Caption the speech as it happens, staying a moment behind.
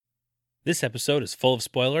This episode is full of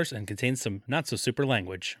spoilers and contains some not-so-super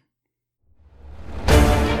language.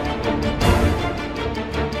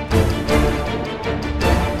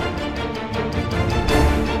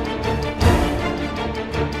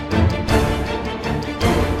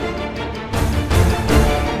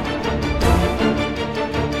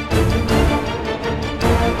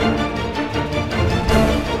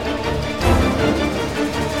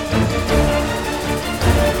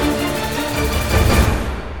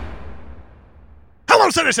 Hello,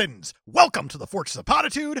 citizens! Welcome to the Fortress of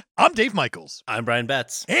Potitude. I'm Dave Michaels. I'm Brian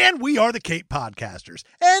Betts. And we are the Cape Podcasters.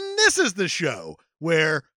 And this is the show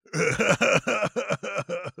where...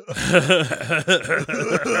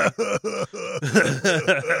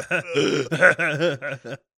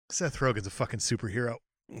 Seth Rogen's a fucking superhero.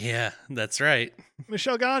 Yeah, that's right.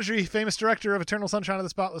 Michel Gondry, famous director of Eternal Sunshine of the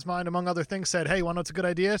Spotless Mind, among other things, said, hey, wanna know what's a good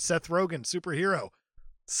idea? Seth Rogen, superhero.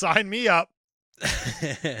 Sign me up.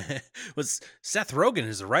 Was Seth Rogen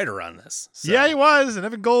is the writer on this. So. Yeah, he was. And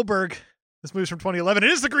Evan Goldberg. This movie's from 2011. It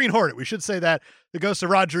is the Green Hornet. We should say that. The ghost of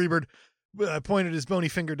Roger Ebert pointed his bony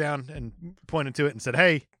finger down and pointed to it and said,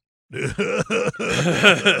 hey.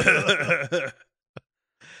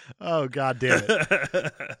 Oh, God damn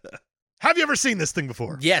it. Have you ever seen this thing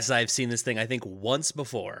before? Yes, I've seen this thing, I think, once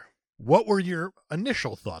before. What were your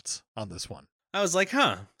initial thoughts on this one? I was like,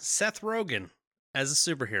 Seth Rogen as a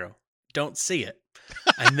superhero. Don't see it.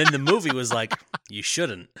 And then the movie was like, you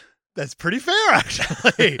shouldn't. That's pretty fair,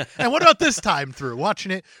 actually. And what about this time through?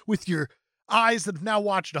 Watching it with your eyes that have now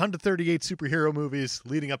watched 138 superhero movies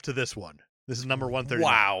leading up to this one. This is number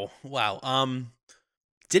 139. Wow.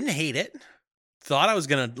 Didn't hate it. Thought I was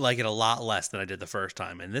going to like it a lot less than I did the first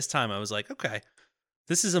time. And this time I was like, okay,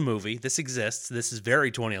 this is a movie. This exists. This is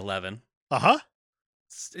very 2011. Uh-huh.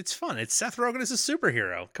 It's fun. It's Seth Rogen as a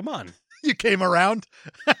superhero. Come on. You came around?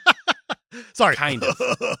 Sorry. Kind of.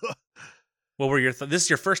 What were your this is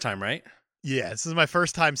your first time, right? Yeah, this is my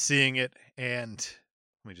first time seeing it, and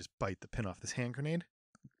let me just bite the pin off this hand grenade.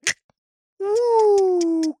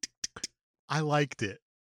 Woo! I liked it.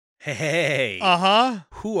 Hey. Uh-huh.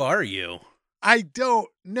 Who are you? I don't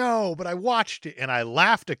know, but I watched it, and I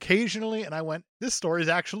laughed occasionally, and I went, this story is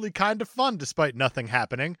actually kind of fun, despite nothing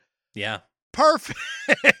happening. Yeah. Perfect.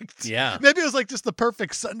 Yeah. Maybe it was like just the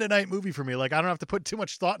perfect Sunday night movie for me. Like, I don't have to put too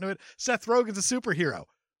much thought into it. Seth Rogen's a superhero.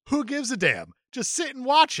 Who gives a damn? Just sit and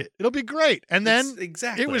watch it. It'll be great. And then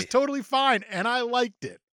exactly. It was totally fine, and I liked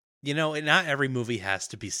it. You know, not every movie has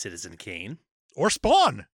to be Citizen Kane. Or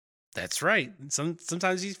Spawn. That's right.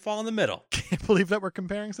 Sometimes you fall in the middle. Can't believe that we're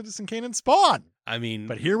comparing Citizen Kane and Spawn. I mean...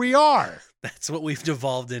 But here we are. That's what we've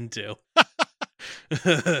devolved into.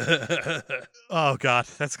 Oh, God.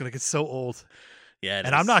 That's going to get so old. Yeah,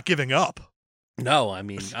 and I'm not giving up. No, I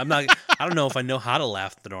mean, I don't know if I know how to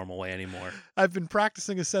laugh the normal way anymore. I've been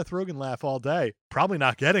practicing a Seth Rogen laugh all day. Probably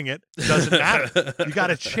not getting it. Doesn't matter. You got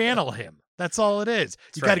to channel him. That's all it is.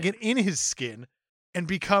 You got to get in his skin and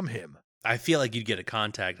become him. I feel like you'd get a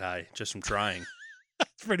contact high just from trying.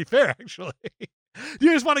 That's pretty fair, actually. Do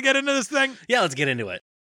you just want to get into this thing? Yeah, let's get into it.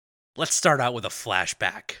 Let's start out with a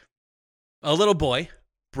flashback. A little boy,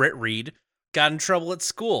 Britt Reed, got in trouble at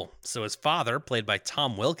school, so his father, played by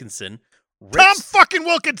Tom Wilkinson, Tom fucking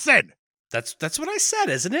Wilkinson! That's what I said,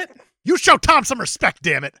 isn't it? You show Tom some respect,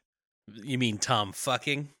 damn it! You mean Tom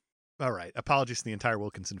fucking? All right. Apologies to the entire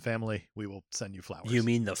Wilkinson family. We will send you flowers. You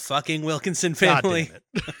mean the fucking Wilkinson family?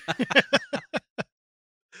 God damn it.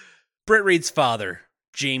 Britt Reed's father,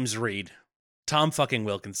 James Reed, Tom fucking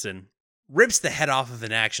Wilkinson, rips the head off of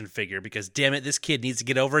an action figure because, damn it, this kid needs to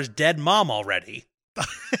get over his dead mom already.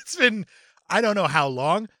 It's been, I don't know how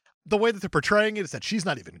long. The way that they're portraying it is that she's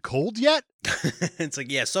not even cold yet. It's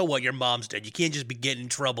like, yeah, so what? Your mom's dead. You can't just be getting in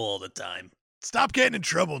trouble all the time. Stop getting in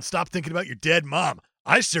trouble and stop thinking about your dead mom.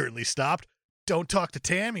 I certainly stopped. Don't talk to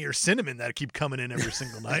Tammy or Cinnamon that keep coming in every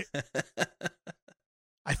single night.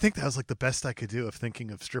 I think that was like the best I could do of thinking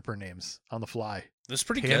of stripper names on the fly. That's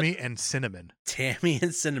pretty Tammy good. and Cinnamon. Tammy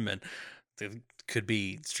and Cinnamon. Could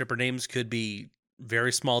be, stripper names could be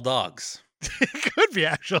very small dogs. It could be,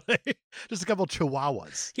 actually. Just a couple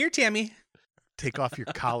chihuahuas. Here, Tammy. Take off your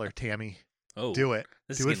collar, Tammy. Oh, do it.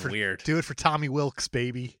 This do is it getting weird. Do it for Tommy Wilkes,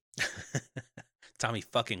 baby. Tommy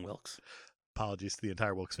fucking Wilkes. Apologies to the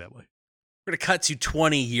entire Wilkes family. We're going to cut to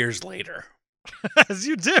 20 years later. As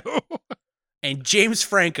you do. And James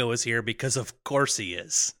Franco is here because of course he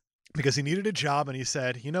is. Because he needed a job and he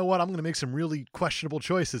said, you know what? I'm going to make some really questionable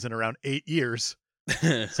choices in around 8 years.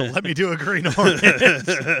 So let me do a Green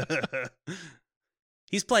Hornet.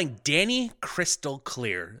 He's playing Danny Crystal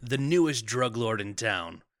Clear, the newest drug lord in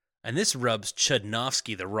town. And this rubs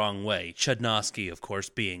Chudnovsky the wrong way. Chudnovsky, of course,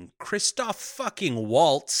 being Christoph fucking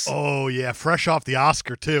Waltz. Oh, yeah, fresh off the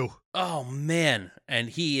Oscar, too. Oh, man. And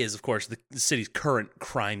he is, of course, the city's current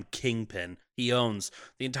crime kingpin. He owns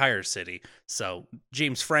the entire city. So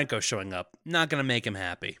James Franco showing up, not going to make him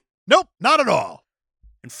happy. Nope, not at all.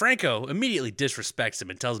 And Franco immediately disrespects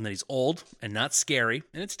him and tells him that he's old and not scary,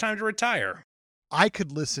 and it's time to retire. I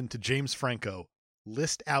could listen to James Franco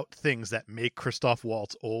list out things that make Christoph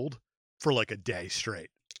Waltz old for like a day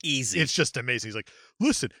straight. Easy. It's just amazing. He's like,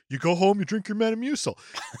 listen, you go home, you drink your Metamucil.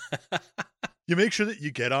 You make sure that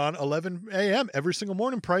you get on 11 a.m. every single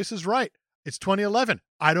morning. Price is Right. It's 2011.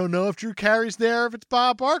 I don't know if Drew Carey's there, if it's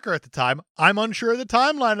Bob Barker at the time. I'm unsure of the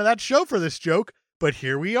timeline of that show for this joke, but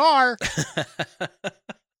here we are.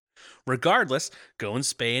 Regardless, go and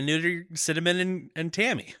spay and neuter Cinnamon and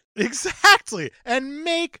Tammy. Exactly. And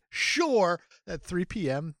make sure at 3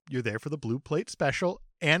 p.m. you're there for the Blue Plate special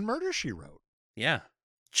and Murder, She Wrote. Yeah.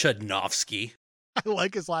 Chudnovsky. I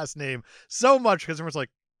like his last name so much because everyone's like,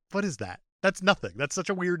 what is that? That's nothing. That's such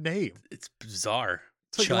a weird name. It's bizarre.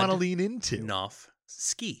 It's what you want to lean into.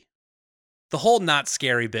 Chudnovsky. The whole not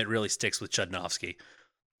scary bit really sticks with Chudnovsky.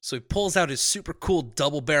 So he pulls out his super cool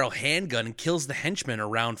double-barrel handgun and kills the henchmen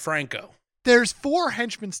around Franco. There's 4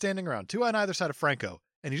 henchmen standing around, 2 on either side of Franco,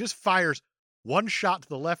 and he just fires one shot to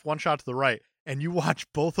the left, one shot to the right, and you watch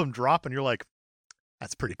both of them drop, and you're like,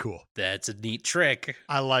 that's pretty cool. That's a neat trick.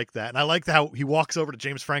 I like that. And I like how he walks over to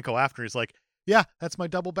James Franco after. He's like, yeah, that's my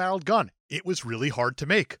double-barreled gun. It was really hard to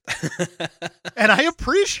make. And I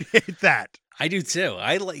appreciate that. I do too.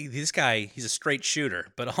 I like this guy. He's a straight shooter,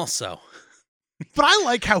 but also... But I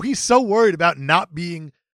like how he's so worried about not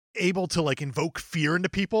being able to like invoke fear into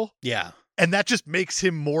people. Yeah. And that just makes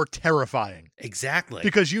him more terrifying. Exactly.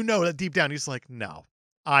 Because you know that deep down he's like, no,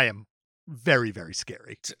 I am very, very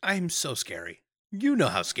scary. I'm so scary. You know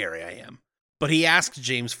how scary I am. But he asks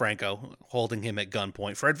James Franco, holding him at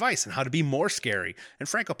gunpoint, for advice on how to be more scary. And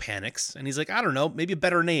Franco panics, and he's like, I don't know, maybe a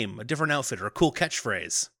better name, a different outfit, or a cool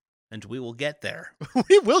catchphrase. And we will get there.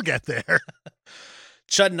 We will get there.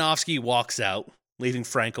 Chudnovsky walks out, leaving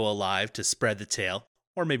Franco alive to spread the tale.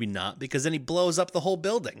 Or maybe not, because then he blows up the whole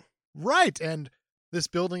building. Right, and this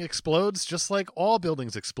building explodes just like all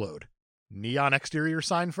buildings explode. Neon exterior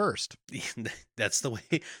sign first. That's the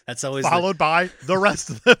way. That's always followed by the rest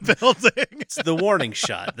of the building. It's the warning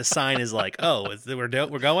shot. The sign is like, "Oh, we're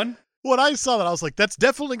going." When I saw that, I was like, "That's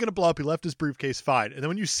definitely going to blow up." He left his briefcase fine, and then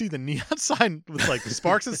when you see the neon sign with like the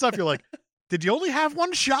sparks and stuff, you're like, "Did you only have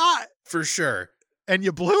one shot?" For sure. And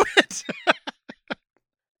you blew it.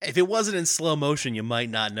 If it wasn't in slow motion, you might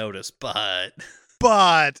not notice, but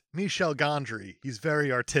Michel Gondry, he's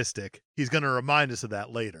very artistic. He's going to remind us of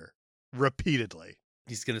that later. Repeatedly.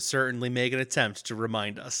 He's going to certainly make an attempt to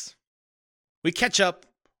remind us. We catch up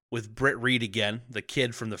with Britt Reed again, the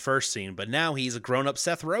kid from the first scene, but now he's a grown-up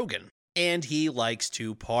Seth Rogen, and he likes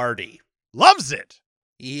to party. Loves it!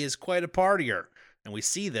 He is quite a partier, and we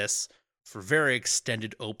see this for very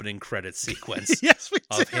extended opening credit sequence yes, we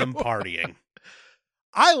of do. him partying.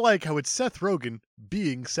 I like how it's Seth Rogen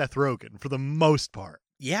being Seth Rogen for the most part.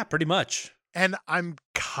 Yeah, pretty much. And I'm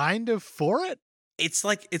kind of for it. It's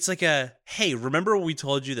like a, hey, remember when we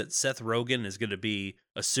told you that Seth Rogen is going to be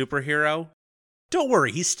a superhero? Don't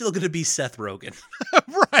worry, he's still going to be Seth Rogen.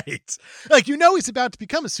 Right. Like, you know he's about to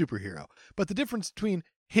become a superhero. But the difference between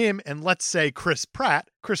him and, let's say, Chris Pratt,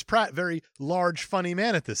 very large, funny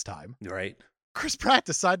man at this time. Right. Chris Pratt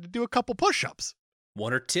decided to do a couple push-ups.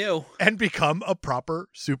 1 or 2. And become a proper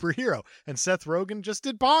superhero. And Seth Rogen just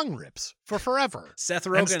did bong rips for forever. Seth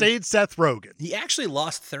Rogen. And stayed Seth Rogen. He actually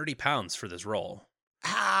lost 30 pounds for this role.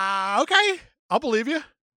 Okay. I'll believe you.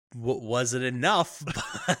 Wasn't enough,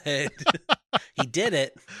 but he did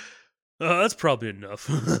it. That's probably enough.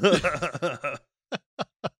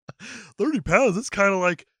 30 pounds, that's kind of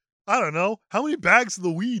like, I don't know, how many bags of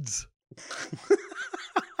the weeds?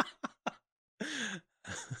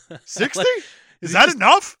 60? Is that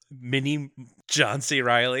enough? Mini John C.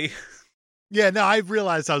 Reilly. Yeah, no, I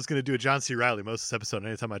realized I was going to do a John C. Reilly most of this episode.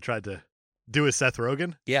 Anytime I tried to do a Seth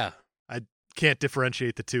Rogen. Yeah. I can't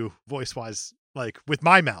differentiate the two voice-wise, like, with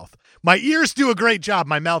my mouth. My ears do a great job.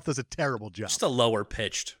 My mouth does a terrible job. Just a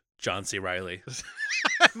lower-pitched John C. Reilly.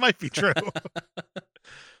 That might be true.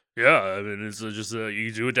 Yeah, I mean, it's just,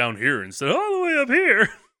 you do it down here instead of all the way up here.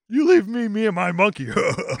 You leave me and my monkey.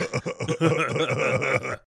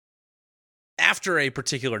 After a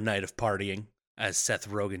particular night of partying, as Seth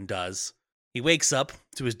Rogen does, he wakes up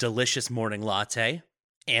to his delicious morning latte,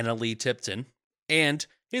 Anna Lee Tipton, and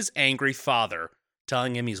his angry father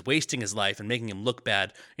telling him he's wasting his life and making him look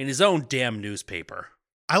bad in his own damn newspaper.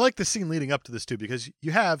 I like the scene leading up to this, too, because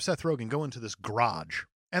you have Seth Rogen go into this garage,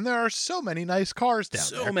 and there are so many nice cars down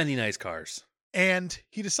there. So many nice cars. And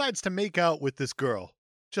he decides to make out with this girl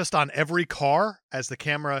just on every car as the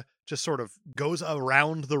camera just sort of goes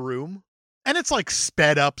around the room. And it's like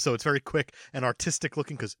sped up, so it's very quick and artistic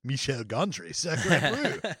looking because Michel Gondry.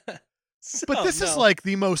 But this is like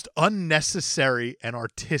the most unnecessary and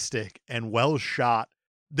artistic and well shot.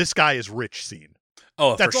 This guy is rich scene.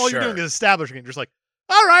 Oh, that's all sure. you're doing is establishing it. You're just like,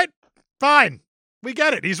 all right, fine. We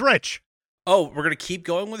get it. He's rich. Oh, we're going to keep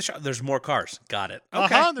going with the shot. There's more cars. Got it.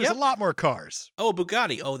 Okay. There's a lot more cars. Oh,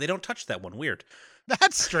 Bugatti. Oh, they don't touch that one. Weird.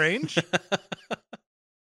 That's strange.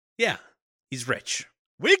 Yeah. He's rich.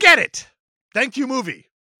 We get it. Thank you, movie.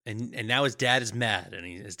 And now his dad is mad. And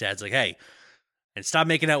his dad's like, hey, and stop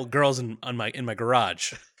making out with girls in my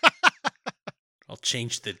garage. I'll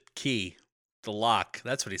change the key, the lock.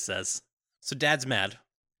 That's what he says. So dad's mad.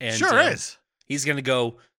 And sure is. He's going to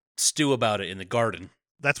go stew about it in the garden.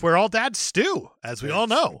 That's where all dads stew, as we all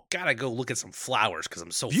know. Gotta go look at some flowers because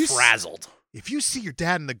I'm so frazzled. If you see your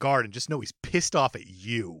dad in the garden, just know he's pissed off at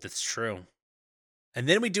you. That's true. And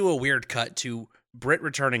then we do a weird cut to Britt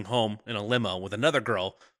returning home in a limo with another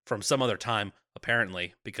girl from some other time,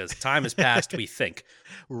 apparently, because time has passed, we think.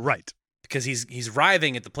 Right. Because he's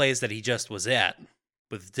arriving at the place that he just was at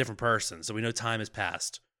with a different person, so we know time has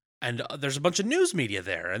passed. And there's a bunch of news media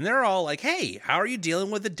there, and they're all like, hey, how are you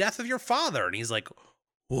dealing with the death of your father? And he's like,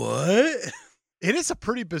 what? It is a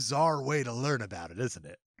pretty bizarre way to learn about it, isn't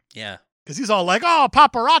it? Yeah. Because he's all like, oh,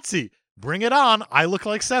 paparazzi, bring it on. I look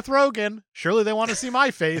like Seth Rogen. Surely they want to see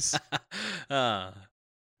my face.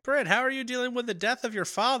 Britt, how are you dealing with the death of your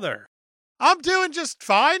father? I'm doing just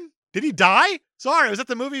fine. Did he die? Sorry, I was at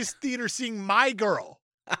the movies theater seeing My Girl.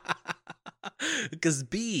 Because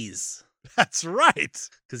bees. That's right.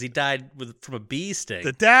 Because he died from a bee sting.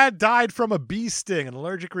 The dad died from a bee sting, an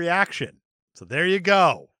allergic reaction. So there you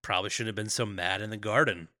go. Probably shouldn't have been so mad in the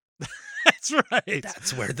garden. That's right.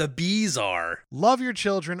 That's where the bees are. Love your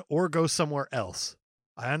children or go somewhere else.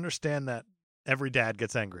 I understand that every dad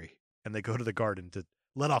gets angry and they go to the garden to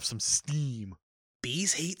let off some steam.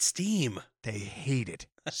 Bees hate steam. They hate it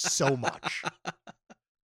so much.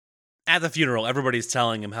 At the funeral, everybody's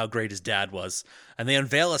telling him how great his dad was, and they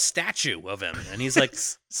unveil a statue of him, and he's like...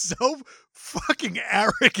 so fucking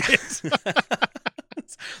arrogant.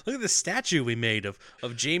 Look at the statue we made of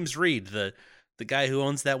James Reed, the guy who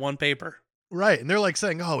owns that one paper. Right, and they're like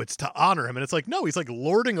saying, oh, it's to honor him, and it's like, no, he's like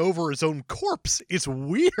lording over his own corpse. It's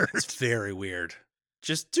weird. It's very weird.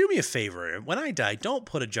 Just do me a favor. When I die, don't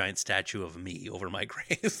put a giant statue of me over my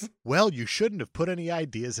grave. Well, you shouldn't have put any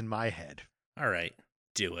ideas in my head. All right,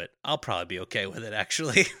 do it. I'll probably be okay with it,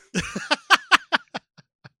 actually.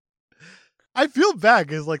 I feel bad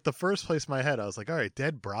because, like, the first place in my head, I was like, all right,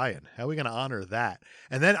 dead Brian. How are we going to honor that?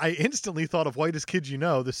 And then I instantly thought of Whitest Kids You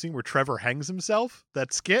Know, the scene where Trevor hangs himself,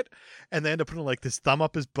 that skit, and they end up putting, like, this thumb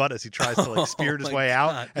up his butt as he tries to, like, spirit his way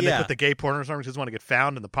out. And they put the gay porn stars just want to get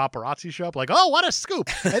found, and the paparazzi show up, like, oh, what a scoop.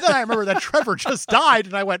 And then I remember that Trevor just died,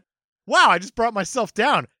 and I went, wow, I just brought myself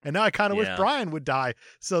down. And now I kind of wish Brian would die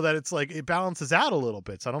so that it's, like, it balances out a little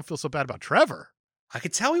bit, so I don't feel so bad about Trevor. I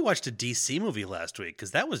could tell we watched a DC movie last week,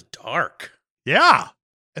 because that was dark. Yeah.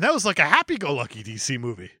 And that was like a happy-go-lucky DC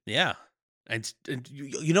movie. Yeah. And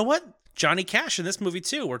you know what? Johnny Cash in this movie,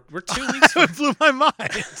 too. We're 2 weeks. It blew my mind.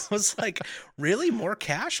 I was like, really? More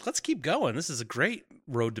Cash? Let's keep going. This is a great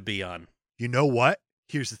road to be on. You know what?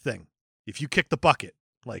 Here's the thing. If you kick the bucket,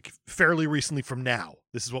 like fairly recently from now,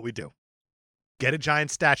 this is what we do. Get a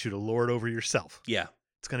giant statue to lord over yourself. Yeah.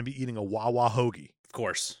 It's going to be eating a Wawa hoagie. Of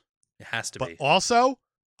course. It has to be. But also,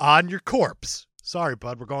 on your corpse. Sorry,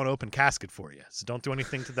 bud, we're going to open casket for you. So don't do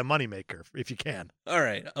anything to the moneymaker if you can. All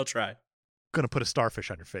right, I'll try. Gonna put a starfish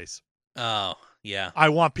on your face. Oh, yeah. I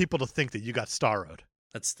want people to think that you got starroed.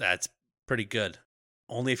 That's pretty good.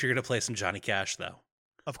 Only if you're gonna play some Johnny Cash, though.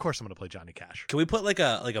 Of course I'm gonna play Johnny Cash. Can we put like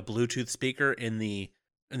a Bluetooth speaker in the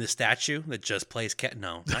statue that just plays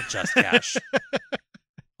No, not just Cash.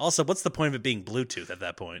 Also, what's the point of it being Bluetooth at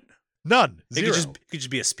that point? None. It Zero. could just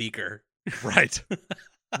be a speaker. Right.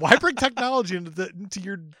 Why bring technology into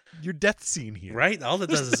your death scene here? Right? All that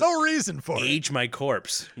does There's is no reason for age my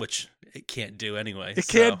corpse, which it can't do anyway. It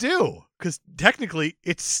can't do, because technically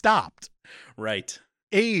it's stopped. Right.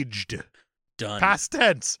 Aged. Done. Past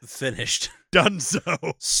tense. Finished. Done so.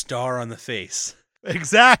 Star on the face.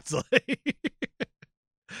 Exactly.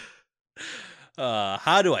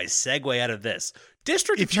 How do I segue out of this?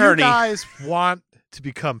 District If Attorney. you guys want to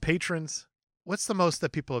become patrons, what's the most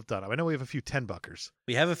that people have done? I know we have a few 10-buckers.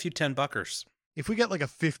 We have a few 10-buckers. If we get like a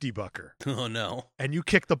 50-bucker Oh, no. and you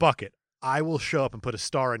kick the bucket, I will show up and put a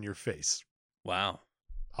star on your face. Wow.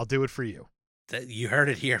 I'll do it for you. You heard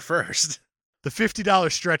it here first. The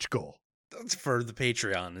 $50 stretch goal. That's for the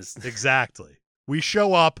Patreon. Exactly. We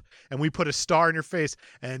show up and we put a star in your face,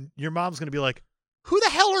 and your mom's going to be like, who the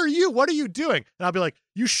hell are you? What are you doing? And I'll be like,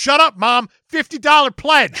 you shut up, Mom. $50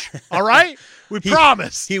 pledge. All right? We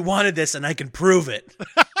promise. He wanted this, and I can prove it.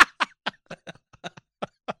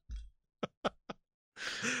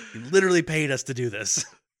 He literally paid us to do this.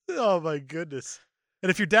 Oh, my goodness. And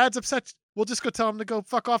if your dad's upset, we'll just go tell him to go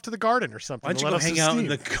fuck off to the garden or something. Why don't you go hang out in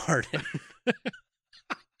the garden?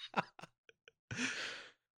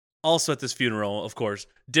 Also at this funeral, of course,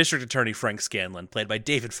 District Attorney Frank Scanlon, played by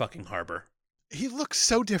David fucking Harbour. He looks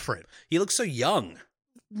so different. He looks so young.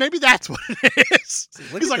 Maybe that's what it is.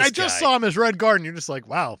 He's like, I just saw him as Red Guard, and you're just like,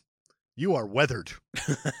 wow, you are weathered.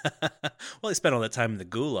 Well, he spent all that time in the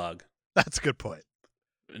gulag. That's a good point.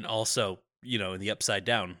 And also, in the Upside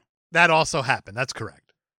Down. That also happened. That's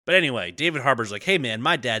correct. But anyway, David Harbour's like, hey, man,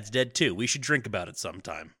 my dad's dead too. We should drink about it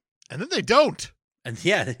sometime. And then they don't. And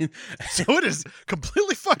yeah. So it is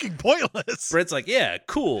completely fucking pointless. Britt's like, yeah,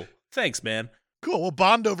 cool. Thanks, man. Cool. We'll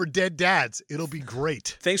bond over dead dads. It'll be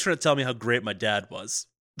great. Thanks for telling me how great my dad was.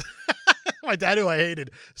 My dad, who I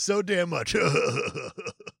hated so damn much.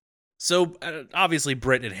 So obviously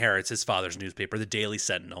Britt inherits his father's newspaper, the Daily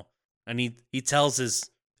Sentinel. And he tells his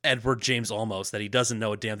Edward James Olmos that he doesn't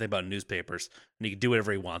know a damn thing about newspapers. And he can do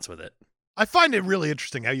whatever he wants with it. I find it really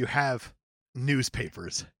interesting how you have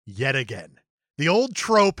newspapers yet again. The old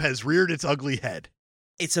trope has reared its ugly head.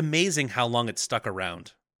 It's amazing how long it's stuck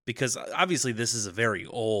around. Because obviously this is a very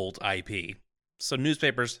old IP. So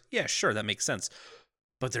newspapers, yeah, sure, that makes sense.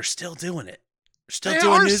 But they're still doing it. They're still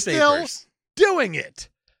doing newspapers. Still doing it.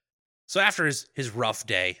 So after his rough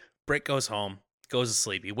day, Britt goes home, goes to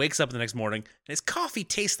sleep. He wakes up the next morning, and his coffee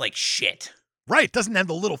tastes like shit. Right, doesn't have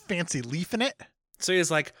the little fancy leaf in it. So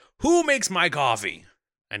he's like, who makes my coffee?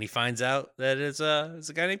 And he finds out that it's a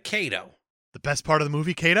guy named Kato. The best part of the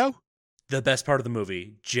movie, Kato? The best part of the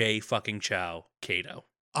movie, J fucking Chow, Kato.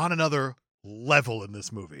 On another level in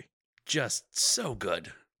this movie. Just so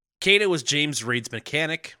good. Kato was James Reed's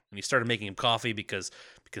mechanic, and he started making him coffee because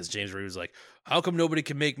James Reed was like, how come nobody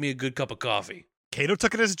can make me a good cup of coffee? Kato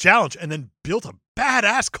took it as a challenge and then built a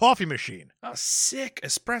badass coffee machine. A sick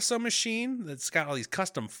espresso machine that's got all these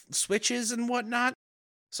custom switches and whatnot.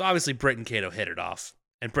 So obviously Britt and Kato hit it off.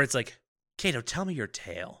 And Britt's like, Kato, tell me your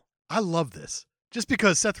tale. I love this. Just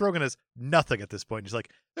because Seth Rogen has nothing at this point. He's like,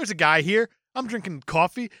 there's a guy here. I'm drinking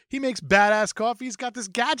coffee. He makes badass coffee. He's got this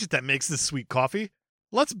gadget that makes this sweet coffee.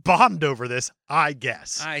 Let's bond over this, I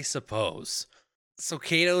guess. I suppose. So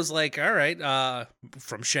Kato's like, all right,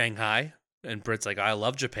 from Shanghai. And Britt's like, I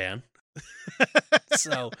love Japan.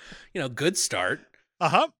 So, good start.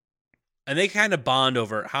 Uh-huh. And they kind of bond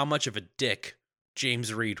over how much of a dick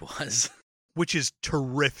James Reed was. Which is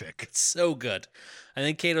terrific. It's so good. And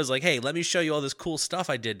then Kato's like, hey, let me show you all this cool stuff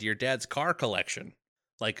I did to your dad's car collection.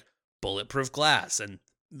 Like bulletproof glass and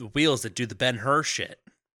the wheels that do the Ben-Hur shit.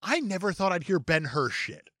 I never thought I'd hear Ben-Hur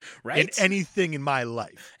shit. Right? In anything in my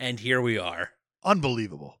life. And here we are.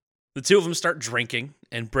 Unbelievable. The two of them start drinking,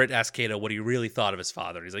 and Britt asks Kato what he really thought of his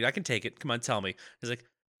father. He's like, I can take it. Come on, tell me. He's like,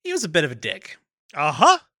 he was a bit of a dick.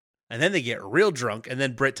 Uh-huh. And then they get real drunk, and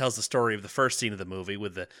then Britt tells the story of the first scene of the movie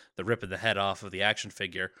with the ripping the head off of the action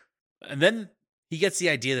figure. And then he gets the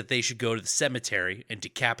idea that they should go to the cemetery and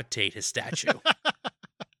decapitate his statue.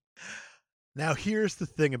 Now, here's the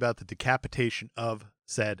thing about the decapitation of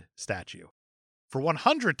said statue. For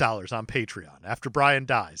 $100 on Patreon, after Brian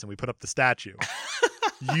dies and we put up the statue,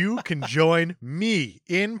 you can join me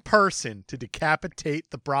in person to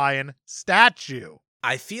decapitate the Brian statue.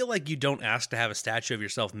 I feel like you don't ask to have a statue of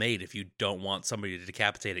yourself made if you don't want somebody to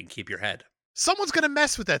decapitate it and keep your head. Someone's going to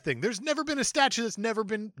mess with that thing. There's never been a statue that's never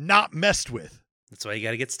been not messed with. That's why you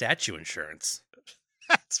got to get statue insurance.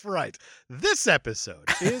 That's right. This episode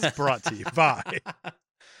is brought to you by...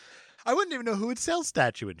 I wouldn't even know who would sell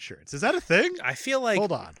statue insurance. Is that a thing? I feel like...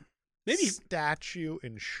 Hold on. Maybe statue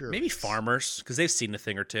insurance. Maybe farmers, because they've seen a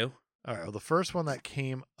thing or two. All right. Well, the first one that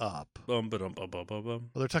came up. Boom, boom, boom, boom, boom, boom. Well,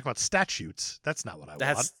 they're talking about statutes. That's not what I want.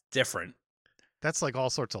 That's different. That's like all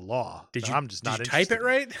sorts of law. I'm just not interested. Did you type it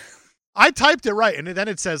right? I typed it right, and then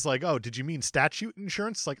it says like, "Oh, did you mean statute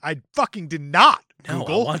insurance?" Like, I fucking did not. No,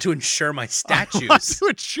 Google. I want to insure my statues. I want to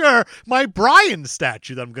insure my Brian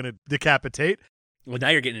statue that I'm going to decapitate. Well, now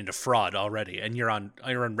you're getting into fraud already, and you're on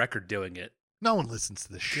record doing it. No one listens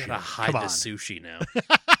to this shit. You're gonna hide Come the on. sushi now.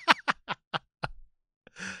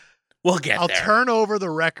 We'll get I'll there. turn over the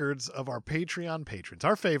records of our Patreon patrons,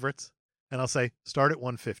 our favorites, and I'll say, start at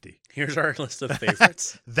 $150. Here's our list of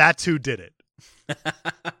favorites. That's who did it.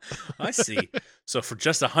 I see. So for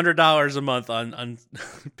just $100 a month on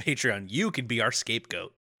Patreon, you can be our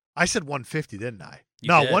scapegoat. I said 150, didn't I? You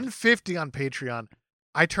No, did. 150 on Patreon.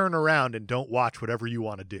 I turn around and don't watch whatever you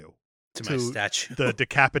want to do To my statue. the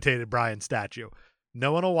decapitated Brian statue.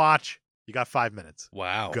 No one will watch. You got 5 minutes.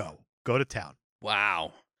 Wow. Go to town.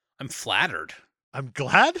 Wow. I'm flattered. I'm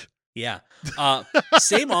glad. Yeah.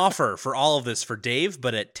 Same offer for all of this for Dave,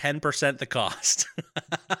 but at 10% the cost.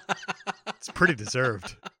 It's pretty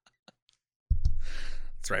deserved.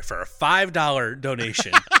 That's right. For a $5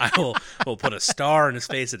 donation, I will put a star in his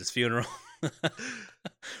face at his funeral.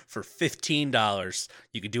 For $15,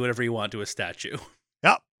 you can do whatever you want to a statue.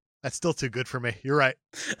 Yep. That's still too good for me. You're right.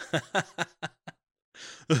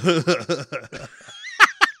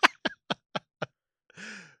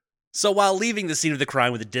 So while leaving the scene of the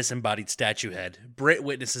crime with a disembodied statue head, Britt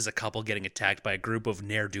witnesses a couple getting attacked by a group of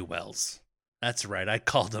ne'er-do-wells. That's right, I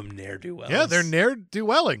called them ne'er-do-wells. Yeah, they're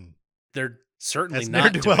ne'er-do-welling. They're certainly as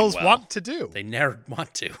not ne'er-do-wells doing well. want to do. They never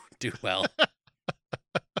want to do well.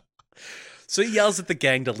 So he yells at the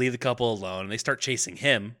gang to leave the couple alone, and they start chasing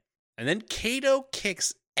him. And then Kato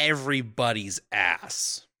kicks everybody's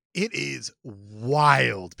ass. It is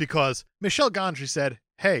wild because Michelle Gondry said,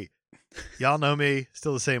 hey, y'all know me,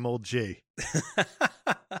 still the same old G.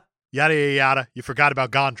 Yada, yada, yada. You forgot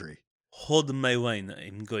about Gondry. Hold my wine.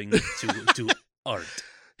 I'm going to art.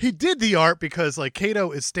 He did the art because, like,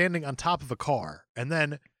 Kato is standing on top of a car, and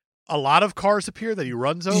then a lot of cars appear that he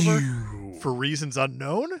runs over for reasons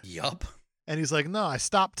unknown. Yup. And he's like, no, I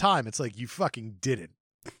stopped time. It's like, you fucking didn't.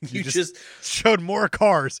 You just showed more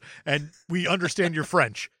cars, and we understand your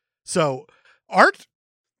French. So, art?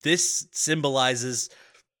 This symbolizes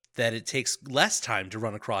that it takes less time to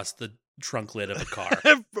run across the trunk lid of a car.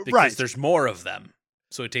 Because Right. there's more of them.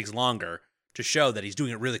 So it takes longer to show that he's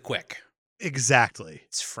doing it really quick. Exactly.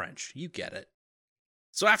 It's French. You get it.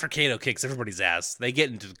 So after Kato kicks everybody's ass, they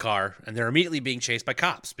get into the car, and they're immediately being chased by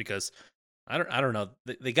cops because, I don't know,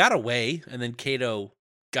 they got away, and then Kato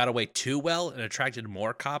got away too well and attracted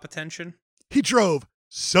more cop attention. He drove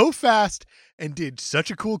so fast and did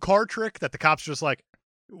such a cool car trick that the cops are just like,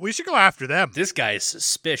 we should go after them. This guy is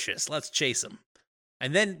suspicious. Let's chase him.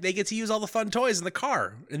 And then they get to use all the fun toys in the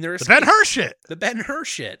car. And The Ben-Hur shit. The Ben-Hur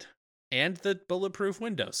shit. And the bulletproof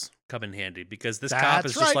windows come in handy because this cop That's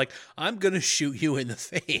is just right. like, I'm going to shoot you in the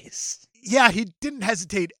face. Yeah, he didn't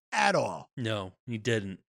hesitate at all. No, he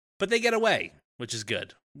didn't. But they get away, which is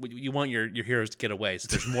good. You want your heroes to get away so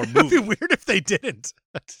there's more movie. It'd be weird if they didn't.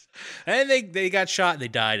 And they got shot and they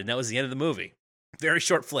died, and that was the end of the movie. Very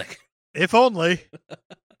short flick. If only.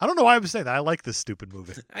 I don't know why I was saying that. I like this stupid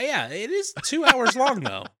movie. Yeah, it is 2 hours long,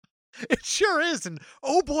 though. It sure is, and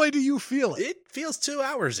oh boy, do you feel it. It feels 2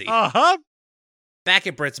 hoursy. Uh-huh. Back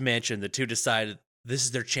at Britt's mansion, the two decide this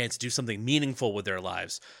is their chance to do something meaningful with their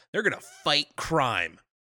lives. They're going to fight crime.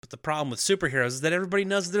 But the problem with superheroes is that everybody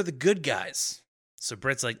knows they're the good guys. So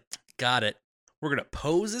Britt's like, got it. We're going to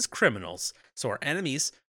pose as criminals. So our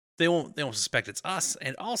enemies, they won't suspect it's us.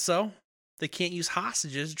 And also, they can't use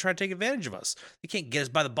hostages to try to take advantage of us. They can't get us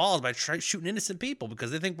by the balls by shooting innocent people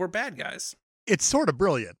because they think we're bad guys. It's sort of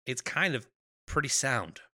brilliant. It's kind of pretty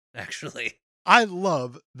sound, actually. I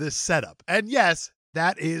love this setup. And yes,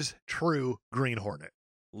 that is true Green Hornet.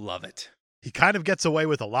 Love it. He kind of gets away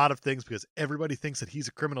with a lot of things because everybody thinks that he's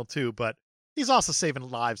a criminal too, but he's also saving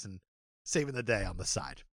lives and saving the day on the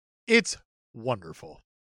side. It's wonderful.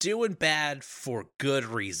 Doing bad for good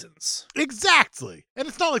reasons. Exactly. And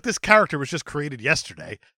it's not like this character was just created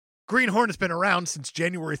yesterday. Green Hornet's been around since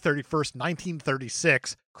January 31st,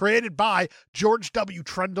 1936, created by George W.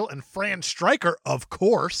 Trendle and Fran Stryker, of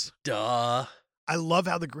course. Duh. I love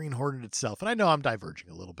how the Green Hornet itself, and I know I'm diverging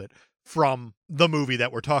a little bit from the movie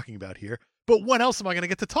that we're talking about here, but when else am I going to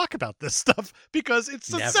get to talk about this stuff? Because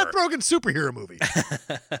it's a Never. Seth Rogen superhero movie.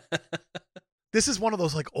 This is one of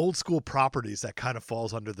those like old school properties that kind of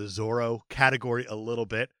falls under the Zorro category a little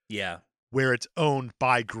bit, Yeah. where it's owned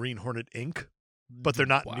by Green Hornet Inc., but they're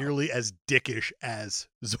not Wow. nearly as dickish as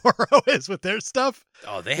Zorro is with their stuff.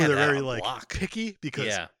 Oh, they Where have they're that very on like lock. picky because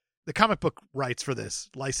Yeah. the comic book rights for this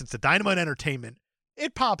licensed to Dynamite Entertainment.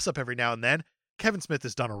 It pops up every now and then. Kevin Smith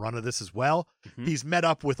has done a run of this as well. Mhm. He's met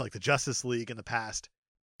up with like the Justice League in the past.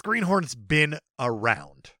 Green Hornet's been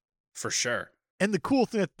around. For sure. And the cool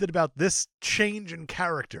thing that about this change in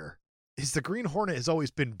character is the Green Hornet has always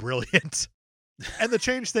been brilliant. And the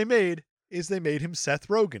change they made is they made him Seth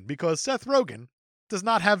Rogen, because Seth Rogen does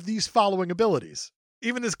not have these following abilities.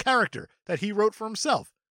 Even his character that he wrote for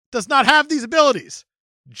himself does not have these abilities.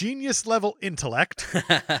 Genius level intellect,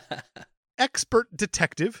 expert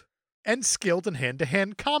detective, and skilled in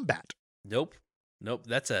hand-to-hand combat. Nope.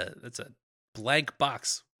 That's a Blank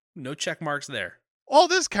box. No check marks there. All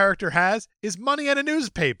this character has is money and a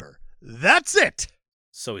newspaper. That's it.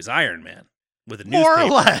 So he's Iron Man with a More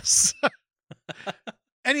newspaper. or less.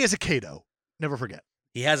 And he has a Kato. Never forget.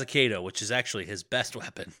 He has a Kato, which is actually his best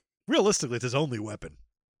weapon. Realistically, it's his only weapon.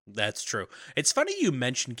 That's true. It's funny you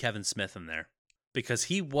mentioned Kevin Smith in there because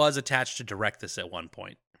he was attached to direct this at one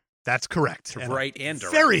point. That's correct. To write and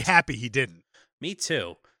direct. Very happy he didn't. Me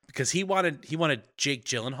too, because he wanted Jake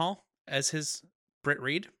Gyllenhaal as his Britt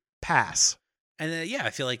Reed. Pass. And yeah, I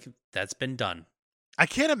feel like that's been done. I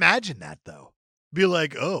can't imagine that though. Be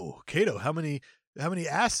like, oh, Kato, how many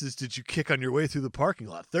asses did you kick on your way through the parking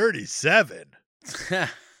lot? 37.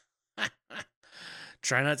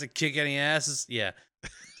 Try not to kick any asses. Yeah.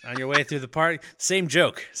 On your way through the park. Same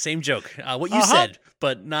joke. What you said,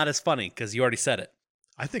 but not as funny because you already said it.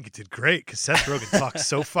 I think it did great because Seth Rogen talks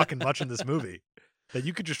so fucking much in this movie that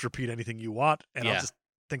you could just repeat anything you want and I'll just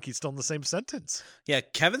think he's still in the same sentence. Yeah,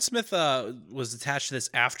 Kevin Smith was attached to this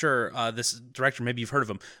after this director, maybe you've heard of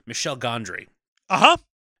him, Michel Gondry. Uh-huh.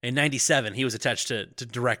 In 97, he was attached to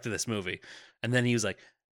direct this movie. And then he was like,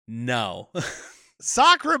 no.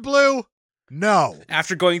 Sacre bleu, no.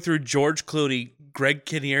 After going through George Clooney, Greg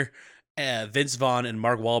Kinnear, Vince Vaughn, and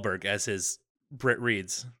Mark Wahlberg as his Britt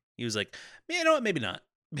Reeds, he was like, man, you know what, maybe not.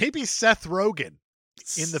 Maybe Seth Rogen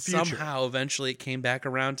in the future. Somehow, eventually, it came back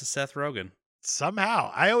around to Seth Rogen.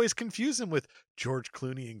 Somehow. I always confuse him with George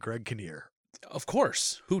Clooney and Greg Kinnear. Of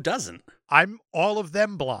course. Who doesn't? I'm all of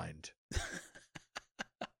them blind.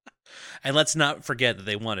 And let's not forget that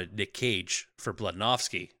they wanted Nick Cage for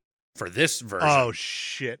Bludnovsky for this version. Oh,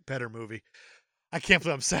 shit. Better movie. I can't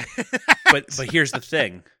believe I'm saying But here's the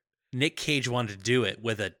thing. Nick Cage wanted to do it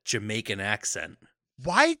with a Jamaican accent.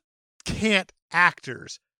 Why can't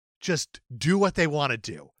actors just do what they want to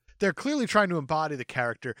do? They're clearly trying to embody the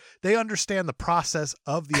character. They understand the process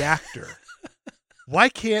of the actor. Why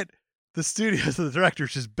can't the studios and the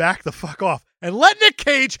directors just back the fuck off and let Nick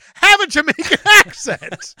Cage have a Jamaican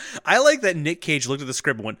accent? I like that Nick Cage looked at the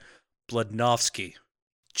script and went, Bludnovsky,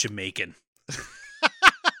 Jamaican.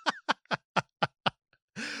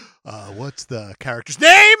 What's the character's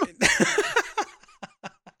name?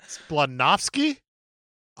 It's Bludnovsky?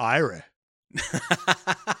 Ira.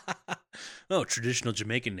 Oh, traditional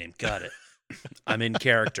Jamaican name. Got it. I'm in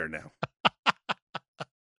character now.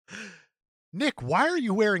 Nick, why are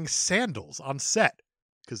you wearing sandals on set?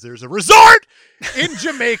 Because there's a resort in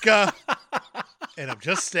Jamaica. And I'm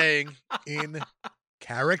just staying in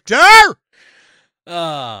character.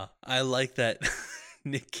 I like that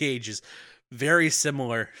Nick Cage is very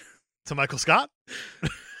similar to Michael Scott.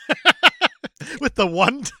 With the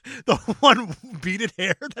one beaded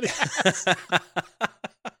hair that he has.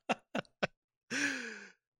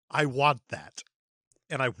 I want that.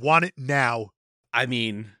 And I want it now. I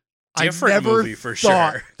mean, I different never movie for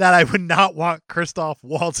thought sure. that I would not want Christoph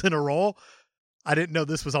Waltz in a role. I didn't know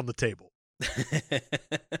this was on the table.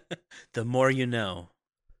 The more you know.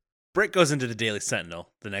 Britt goes into the Daily Sentinel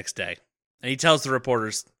the next day, and he tells the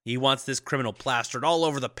reporters he wants this criminal plastered all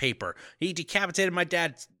over the paper. He decapitated my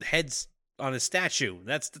dad's heads on his statue.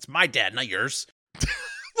 That's my dad, not yours.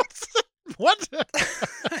 What?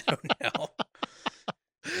 I don't know.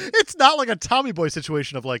 It's not like a Tommy Boy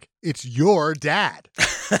situation of like, it's your dad.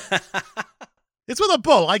 It's with a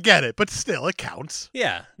bull, I get it, but still, it counts.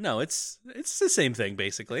 Yeah, no, it's the same thing,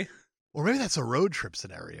 basically. Or maybe that's a road trip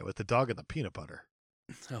scenario with the dog and the peanut butter.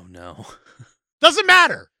 Oh, no. Doesn't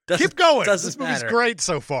matter. Keep going. This movie's great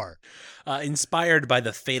so far. Inspired by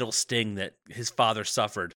the fatal sting that his father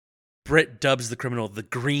suffered, Britt dubs the criminal the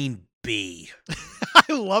Green Bee.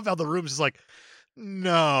 I love how the room's just like,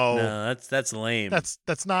 no, that's lame.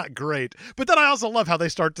 That's not great. But then I also love how they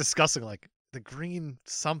start discussing like the green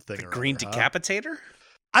something. The green decapitator?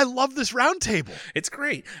 I love this round table. It's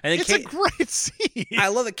great. And it's a great scene. I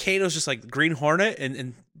love that Kato's just like Green Hornet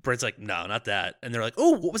and Britt's like, no, not that. And they're like,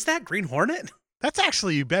 oh, what was that? Green Hornet? That's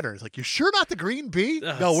actually better. It's like, you're sure not the Green Bee?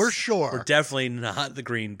 No, we're sure. We're definitely not the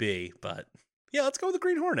Green Bee, but yeah, let's go with the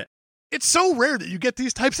Green Hornet. It's so rare that you get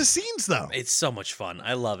these types of scenes, though. It's so much fun.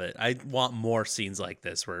 I love it. I want more scenes like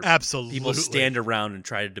this where absolutely people stand around and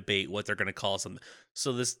try to debate what they're going to call something.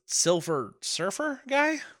 So this Silver Surfer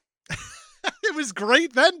guy? It was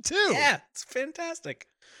great then, too. Yeah, it's fantastic.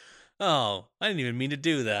 Oh, I didn't even mean to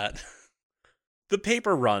do that. The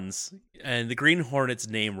paper runs, and the Green Hornet's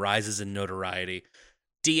name rises in notoriety.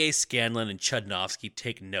 D.A. Scanlon and Chudnovsky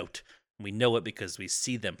take note. We know it because we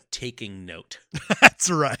see them taking note. That's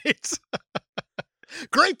right.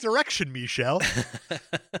 Great direction, Michelle.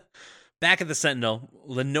 Back at the Sentinel,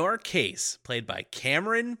 Lenore Case, played by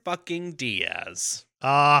Cameron fucking Diaz.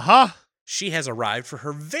 Uh-huh. she has arrived for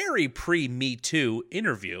her very pre-Me Too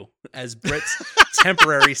interview as Britt's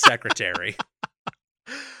temporary secretary.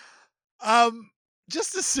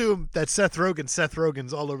 Just assume that Seth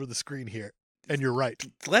Rogen's all over the screen here. And you're right.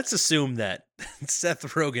 Let's assume that Seth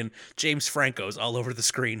Rogen, James Franco's all over the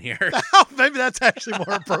screen here. Maybe that's actually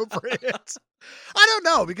more appropriate. I don't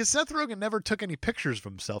know, because Seth Rogen never took any pictures of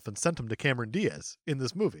himself and sent them to Cameron Diaz in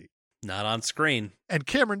this movie. Not on screen. And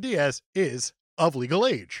Cameron Diaz is of legal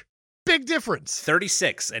age. Big difference.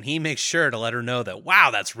 36, and he makes sure to let her know that,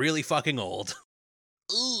 wow, that's really fucking old.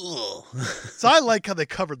 Ugh. So I like how they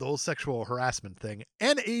covered the whole sexual harassment thing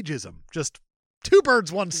and ageism. Just two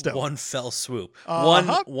birds, one stone. One fell swoop.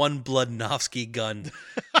 Uh-huh. One Bludnovsky gun.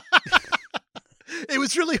 It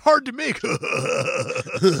was really hard to make.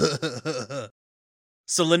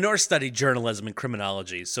 So Lenore studied journalism and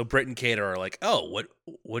criminology. So Britt and Cato are like, oh,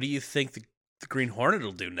 what do you think the Green Hornet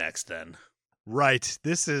will do next then? Right.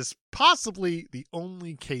 This is possibly the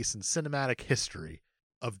only case in cinematic history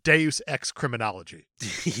of Deus Ex criminology.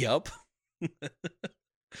 Yup.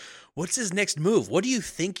 What's his next move? What do you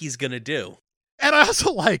think he's going to do? And I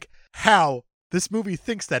also like how this movie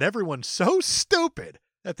thinks that everyone's so stupid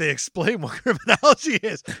that they explain what criminology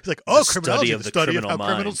is. It's like, oh, criminology is the study of how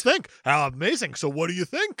criminals think. How amazing. So what do you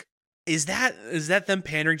think? Is that them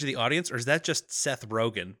pandering to the audience, or is that just Seth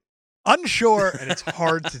Rogen? Unsure, and it's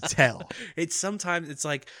hard to tell. Sometimes it's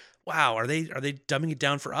like, wow, are they dumbing it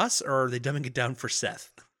down for us, or are they dumbing it down for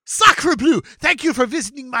Seth? Sacre bleu! Thank you for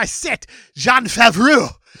visiting my set, Jean Favreau.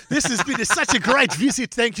 This has been such a great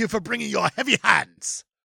visit. Thank you for bringing your heavy hands.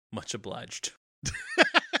 Much obliged.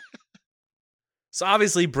 So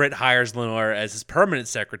obviously Britt hires Lenore as his permanent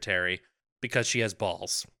secretary because she has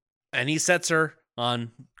balls. And he sets her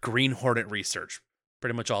on Green Hornet research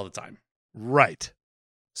pretty much all the time. Right.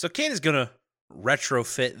 So Kate is going to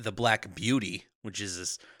retrofit the Black Beauty, which is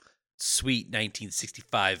this sweet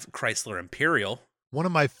 1965 Chrysler Imperial. One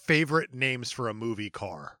of my favorite names for a movie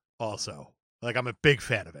car, also. Like, I'm a big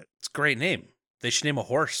fan of it. It's a great name. They should name a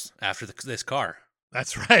horse after this car.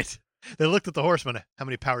 That's right. They looked at the horseman. How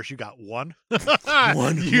many powers you got? One?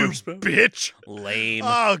 One you horsepower. Bitch. Lame.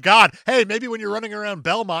 Oh, God. Hey, maybe when you're running around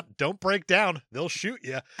Belmont, don't break down. They'll shoot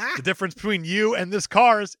you. The difference between you and this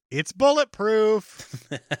car is it's bulletproof.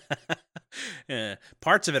 Yeah.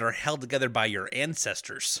 Parts of it are held together by your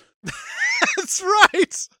ancestors. That's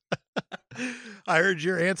right. I heard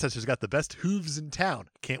your ancestors got the best hooves in town.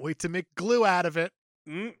 Can't wait to make glue out of it.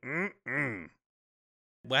 Mm-mm-mm.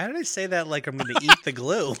 Why did I say that like I'm going to eat the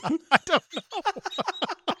glue? I don't know.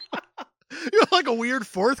 You're like a weird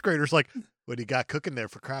fourth grader's like, what do you got cooking there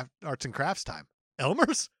for arts and crafts time?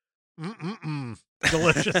 Elmer's? Mm-mm-mm.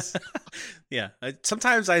 Delicious. Yeah.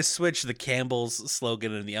 Sometimes I switch the Campbell's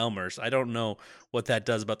slogan and the Elmer's. I don't know what that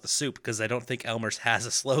does about the soup because I don't think Elmer's has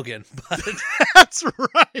a slogan. But That's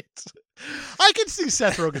right. I can see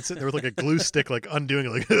Seth Rogen sitting there with like a glue stick, like undoing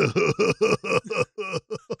it, like,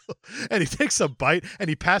 and he takes a bite and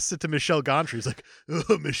he passes it to Michelle Gondry. He's like,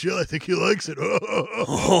 oh, Michelle, I think he likes it.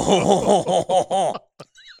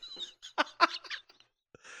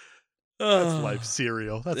 That's life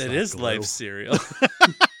cereal. That's it is glue. life cereal.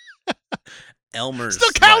 Elmer's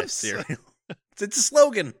Still counts. Life cereal. It's a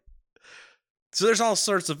slogan. So there's all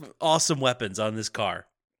sorts of awesome weapons on this car.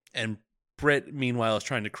 And Britt, meanwhile, is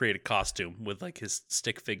trying to create a costume with like his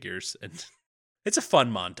stick figures. And it's a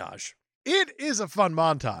fun montage. It is a fun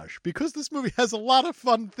montage because this movie has a lot of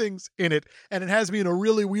fun things in it. And it has me in a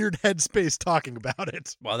really weird headspace talking about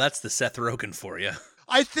it. Well, that's the Seth Rogen for you.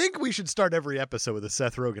 I think we should start every episode with a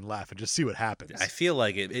Seth Rogen laugh and just see what happens. I feel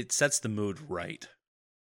like it sets the mood right.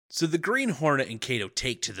 So the Green Hornet and Cato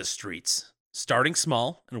take to the streets, starting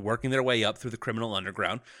small and working their way up through the criminal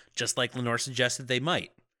underground, just like Lenore suggested they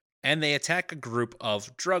might. And they attack a group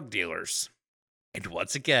of drug dealers. And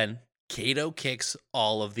once again, Cato kicks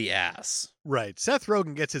all of the ass. Right. Seth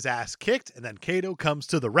Rogen gets his ass kicked, and then Cato comes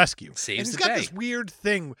to the rescue. Saves and he's the got day. this weird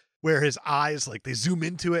thing where his eyes, like, they zoom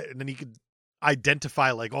into it, and then he could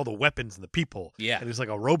identify, like, all the weapons and the people. Yeah. And he's like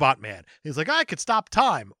a robot man. He's like, I could stop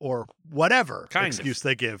time, or whatever Kind excuse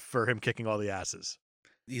they give for him kicking all the asses.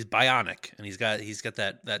 He's bionic, and he's got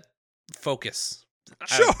that focus.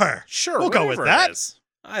 Sure. We'll go with whatever that. it is.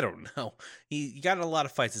 I don't know. He got in a lot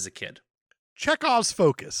of fights as a kid. Chekhov's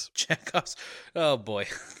focus. Chekhov's. Oh, boy.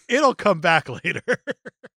 It'll come back later.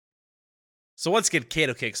 So once again,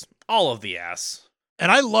 Cato kicks all of the ass.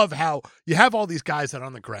 And I love how you have all these guys that are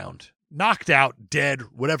on the ground, knocked out, dead,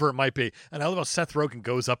 whatever it might be. And I love how Seth Rogen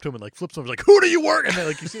goes up to him and like flips him. He's like, who do you work? And then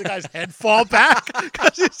like you see the guy's head fall back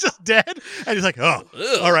because he's just dead. And he's like, oh,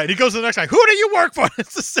 Ugh. all right. He goes to the next guy. Who do you work for?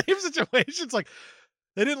 It's the same situation. It's like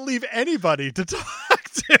they didn't leave anybody to talk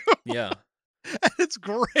too. Yeah. And it's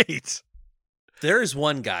great. There is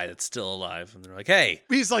one guy that's still alive, and they're like, hey.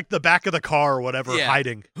 He's like the back of the car or whatever, Yeah.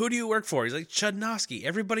 hiding. Who do you work for? He's like, Chudnovsky.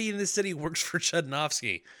 Everybody in the city works for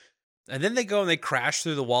Chudnovsky. And then they go and they crash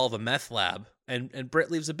through the wall of a meth lab, and Britt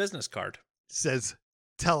leaves a business card. Says,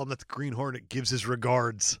 tell him that the Green Hornet gives his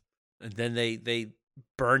regards. And then they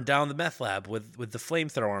burn down the meth lab with the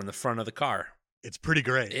flamethrower on the front of the car. It's pretty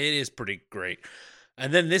great. It is pretty great.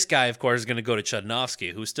 And then this guy, of course, is going to go to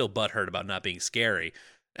Chudnovsky, who's still butthurt about not being scary.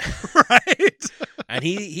 Right? And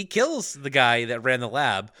he kills the guy that ran the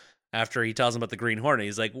lab after he tells him about the Green Hornet.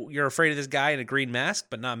 He's like, you're afraid of this guy in a green mask,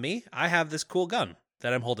 but not me? I have this cool gun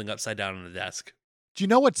that I'm holding upside down on the desk. Do you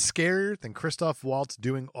know what's scarier than Christoph Waltz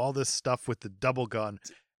doing all this stuff with the double gun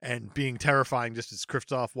and being terrifying just as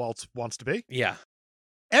Christoph Waltz wants to be? Yeah.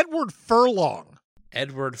 Edward Furlong.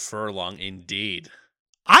 Edward Furlong, indeed.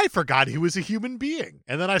 I forgot he was a human being.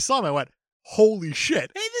 And then I saw him, I went, holy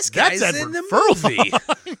shit. Hey, this guy's that's in Edward the Furlong.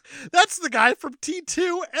 movie. That's the guy from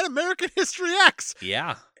T2 and American History X.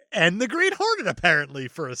 Yeah. And the Green Hornet, apparently,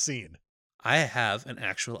 for a scene. I have an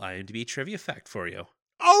actual IMDb trivia fact for you.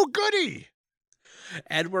 Oh, goody.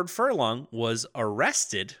 Edward Furlong was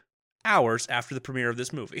arrested hours after the premiere of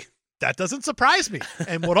this movie. That doesn't surprise me.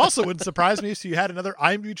 And what also wouldn't surprise me is you had another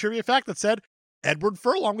IMDb trivia fact that said Edward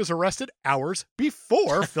Furlong was arrested hours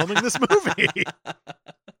before filming this movie.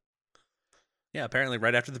 Yeah, apparently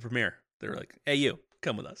right after the premiere. They were like, hey, you,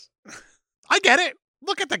 come with us. I get it.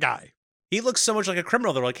 Look at the guy. He looks so much like a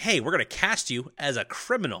criminal. They're like, hey, we're going to cast you as a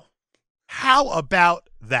criminal. How about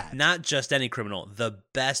that? Not just any criminal, the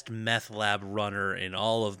best meth lab runner in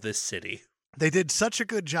all of this city. They did such a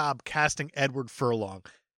good job casting Edward Furlong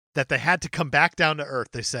that they had to come back down to earth.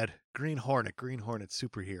 They said, Green Hornet,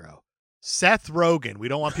 superhero. Seth Rogen. We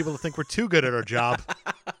don't want people to think we're too good at our job.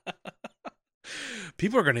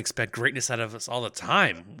 People are going to expect greatness out of us all the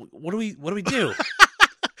time. What do we do?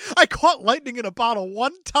 I caught lightning in a bottle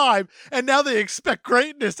one time, and now they expect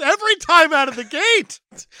greatness every time out of the gate.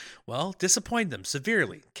 Well, disappoint them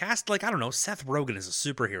severely. Cast, like, I don't know, Seth Rogen as a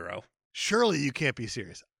superhero. Surely you can't be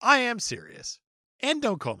serious. I am serious. And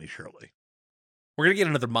don't call me Shirley. We're going to get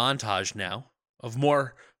another montage now of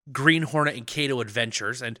more Green Hornet and Kato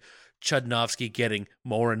adventures and Chudnovsky getting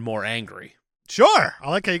more and more angry. Sure. I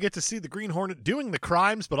like how you get to see the Green Hornet doing the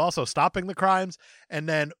crimes, but also stopping the crimes. And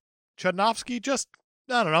then Chudnovsky just,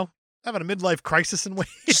 I don't know, having a midlife crisis in ways.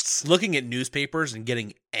 Just looking at newspapers and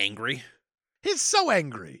getting angry. He's so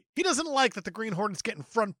angry. He doesn't like that the Green Hornet's getting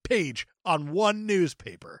front page on one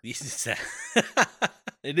newspaper.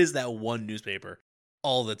 It is that one newspaper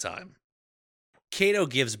all the time. Kato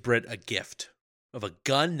gives Britt a gift of a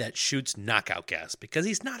gun that shoots knockout gas because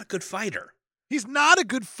he's not a good fighter. He's not a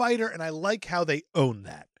good fighter, and I like how they own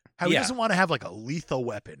that. How he Yeah. doesn't want to have like a lethal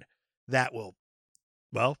weapon that will,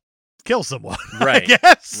 well, kill someone, Right. I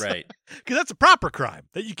guess. Right. Because that's a proper crime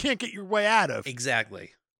that you can't get your way out of.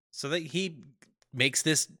 Exactly. So that he makes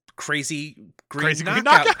this crazy green Crazy green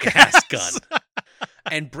knockout knockout gas gas. gun.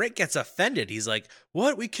 And Britt gets offended. He's like,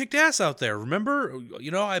 what? We kicked ass out there. Remember?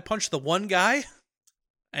 I punched the one guy.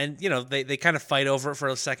 And, they kind of fight over it for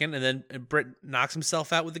a second. And then Britt knocks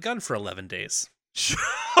himself out with the gun for 11 days. Sure,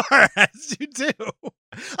 as you do.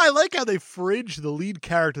 I like how they fridge the lead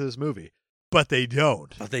character of this movie, but they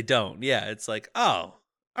don't. But they don't. Yeah, it's like, oh,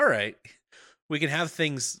 all right. We can have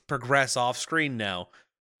things progress off screen now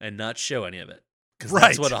and not show any of it. Because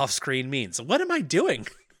that's what off screen means. So what am I doing?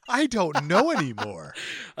 I don't know anymore.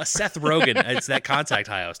 A Seth Rogen. It's that contact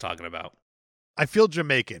high I was talking about. I feel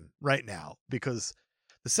Jamaican right now because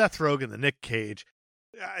the Seth Rogen, the Nick Cage,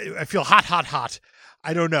 I feel hot.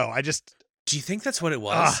 I don't know. Do you think that's what it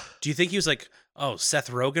was? Do you think he was like, oh, Seth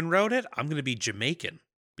Rogen wrote it? I'm going to be Jamaican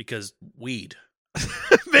because weed.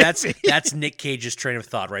 That's Nick Cage's train of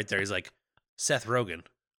thought right there. He's like, Seth Rogen,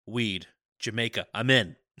 weed, Jamaica, I'm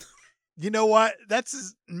in. You know what? That's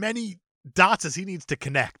as many dots as he needs to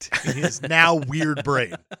connect in his now weird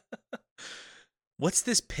brain. What's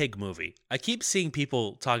this pig movie? I keep seeing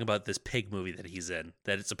people talking about this pig movie that he's in,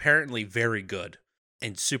 that it's apparently very good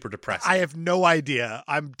and super depressing. I have no idea.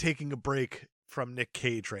 I'm taking a break from Nick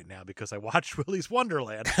Cage right now because I watched Willy's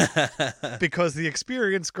Wonderland because the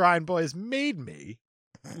experience Grind Boys made me,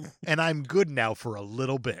 and I'm good now for a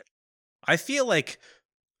little bit. I feel like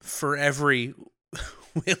for every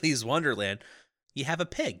Willy's Wonderland, you have a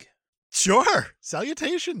pig. Sure.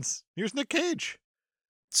 Salutations. Here's Nick Cage.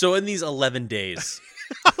 So in these 11 days,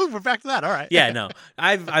 Oh, we're back to that. All right. yeah, no,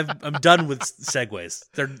 I'm done with segues.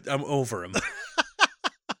 I'm over them.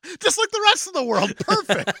 Just like the rest of the world.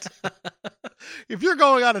 Perfect. If you're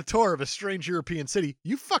going on a tour of a strange European city,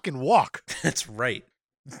 you fucking walk. That's right.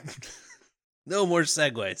 No more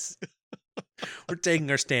segues. We're taking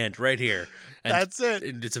our stand right here. And That's it.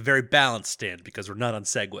 It's a very balanced stand because we're not on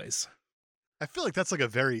segues. I feel like that's like a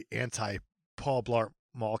very anti-Paul Blart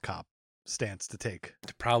Mall Cop stance to take.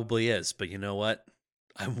 It probably is, but you know what?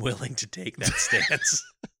 I'm willing to take that stance.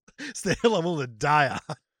 It's the hill I'm willing to die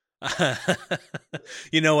on.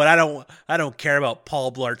 You know what? I don't care about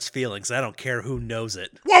Paul Blart's feelings. I don't care who knows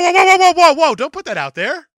it. Whoa. Don't put that out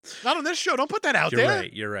there. Not on this show. Don't put that out there.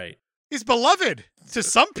 You're right. He's beloved to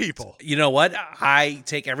some people. You know what? I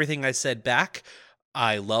take everything I said back.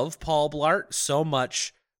 I love Paul Blart so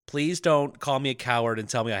much. Please don't call me a coward and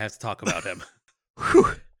tell me I have to talk about him. Whew.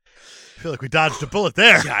 I feel like we dodged a bullet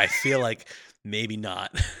there. Yeah, I feel like maybe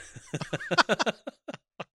not.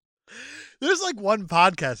 There's like one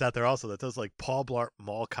podcast out there also that does like Paul Blart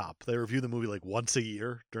Mall Cop. They review the movie like once a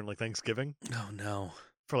year during like Thanksgiving. Oh, no.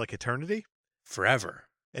 For like eternity. Forever.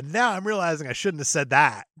 And now I'm realizing I shouldn't have said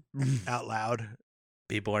that out loud.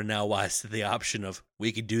 People are now wise to the option of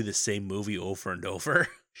we could do the same movie over and over.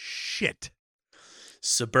 Shit.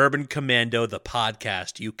 Suburban Commando, the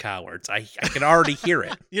podcast, you cowards. I can already hear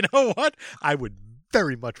it. You know what? I would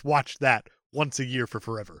very much watch that once a year for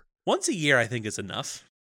forever. Once a year, I think, is enough.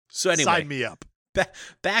 So anyway. Sign me up.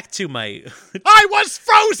 Back to my... I was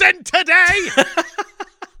frozen today!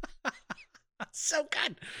 So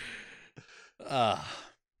good.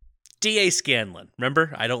 D.A. Scanlon.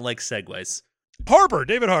 Remember? I don't like segues.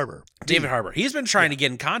 David Harbour. David Harbour. He's been trying to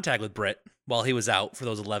get in contact with Britt while he was out for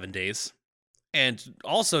those 11 days. And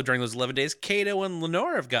also during those 11 days, Kato and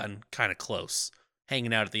Lenore have gotten kind of close,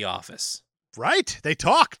 hanging out at the office. Right. They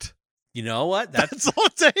talked. You know what? That's all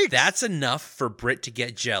it takes. That's enough for Britt to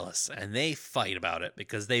get jealous, and they fight about it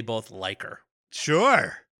because they both like her.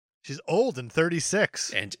 Sure. She's old and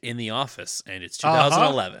 36. And in the office, and it's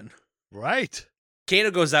 2011. Right.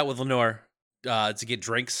 Kato goes out with Lenore to get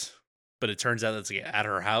drinks, but it turns out that's at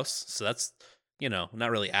her house. So that's,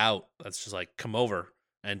 not really out. That's just like, come over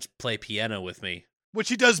and play piano with me. Which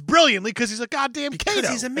he does brilliantly because he's a goddamn because Kato.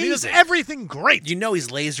 He's amazing. And he does everything great. He's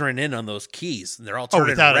lasering in on those keys, and they're all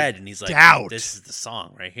turning red. And he's like, this is the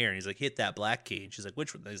song right here. And he's like, hit that black key. And she's like,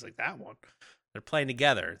 which one? And he's like, that one. They're playing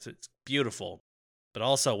together. It's beautiful. But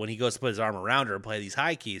also, when he goes to put his arm around her and play these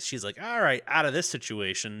high keys, she's like, all right, out of this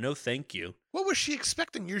situation, no thank you. What was she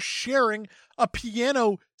expecting? You're sharing a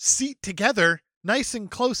piano seat together, nice and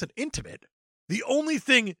close and intimate. The only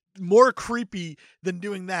thing more creepy than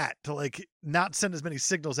doing that to like not send as many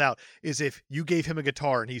signals out is if you gave him a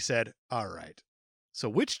guitar and he said, all right, so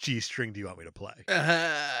which G string do you want me to play?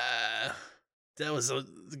 That was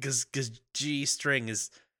because G string is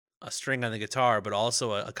a string on the guitar, but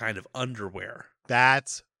also a kind of underwear.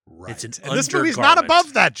 That's right. It's an and this movie's not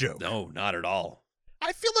above that joke. No, not at all.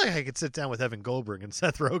 I feel like I could sit down with Evan Goldberg and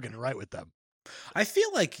Seth Rogen and write with them. I feel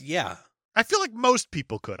like, yeah. I feel like most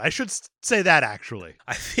people could. I should say that, actually.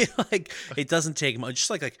 I feel like it doesn't take much. Just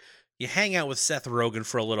like you hang out with Seth Rogen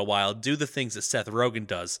for a little while, do the things that Seth Rogen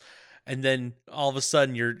does, and then all of a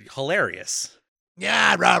sudden you're hilarious.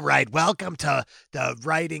 Yeah, right. Welcome to the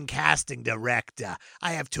writing casting director.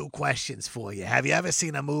 I have 2 questions for you. Have you ever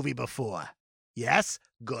seen a movie before? Yes?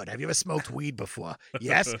 Good. Have you ever smoked weed before?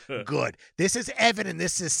 Yes? Good. This is Evan and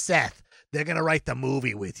this is Seth. They're going to write the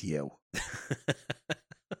movie with you.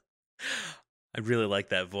 I really like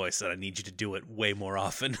that voice, and I need you to do it way more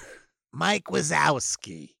often. Mike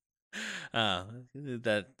Wazowski.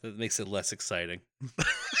 That makes it less exciting.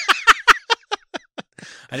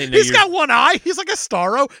 I didn't know He's got one eye. He's like a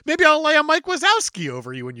starro. Maybe I'll lay a Mike Wazowski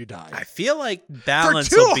over you when you die. I feel like balance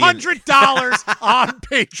for $200 on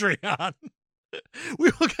Patreon. We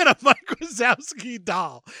will get a Mike Wazowski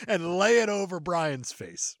doll and lay it over Brian's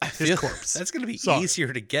face. His corpse. That's going to be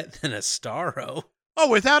easier to get than a starro. Oh,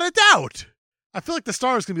 without a doubt. I feel like the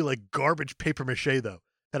star is going to be like garbage paper mache, though,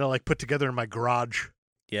 that I like put together in my garage.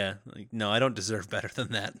 Yeah. No, I don't deserve better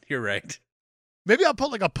than that. You're right. Maybe I'll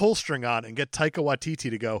put like a pull string on and get Taika Waititi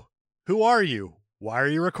to go, who are you? Why are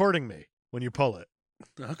you recording me when you pull it?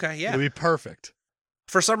 Okay, yeah. It'll be perfect.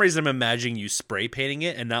 For some reason, I'm imagining you spray painting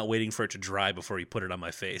it and not waiting for it to dry before you put it on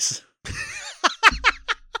my face.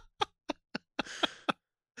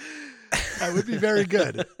 That would be very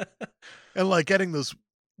good. And like getting those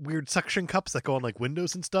weird suction cups that go on like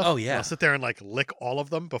windows and stuff. Oh, yeah. I'll sit there and like lick all of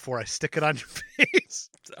them before I stick it on your face.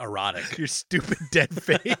 It's erotic. Your stupid dead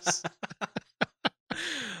face.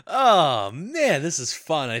 Oh, man, this is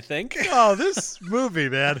fun, I think. Oh, this movie,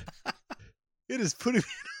 man. It is putting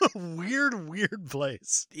me in a weird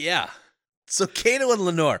place. Yeah. So Kato and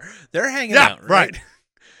Lenore, they're hanging out, right?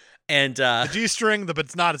 And the G string, but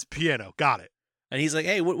it's not his piano. Got it. And he's like,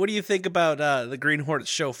 hey, what do you think about the Green Hornet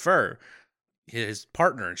chauffeur? his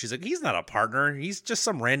partner. And she's like, he's not a partner. He's just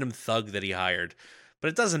some random thug that he hired. But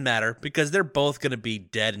it doesn't matter because they're both going to be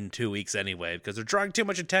dead in 2 weeks anyway because they're drawing too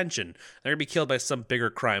much attention. They're going to be killed by some bigger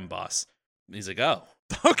crime boss. And he's like, oh.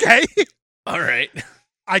 Okay. All right.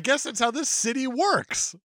 I guess that's how this city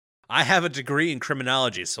works. I have a degree in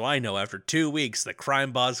criminology, so I know after 2 weeks, the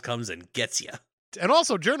crime boss comes and gets you. And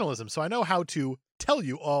also journalism, so I know how to tell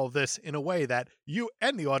you all this in a way that you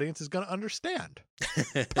and the audience is going to understand.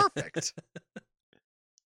 Perfect.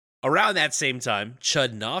 Around that same time,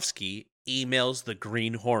 Chudnovsky emails the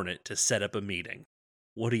Green Hornet to set up a meeting.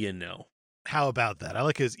 What do you know? How about that? I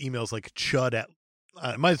like his emails like chud at,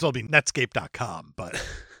 it might as well be netscape.com, but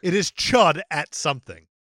it is chud at something.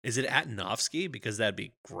 Is it at Novsky? Because that'd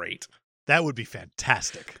be great. That would be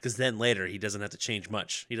fantastic. Because then later, he doesn't have to change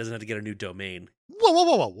much. He doesn't have to get a new domain.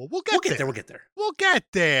 Whoa. We'll get there. We'll get there. We'll get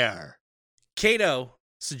there. Kato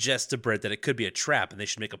suggests to Brett that it could be a trap and they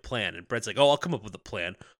should make a plan. And Brett's like, oh, I'll come up with a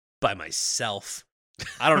plan by myself.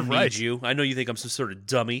 I don't Right. need you. I know you think I'm some sort of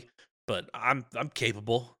dummy, but I'm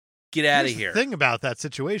capable. Get out of here. The thing about that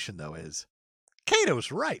situation, though, is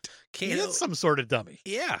Kato's right. He is some sort of dummy.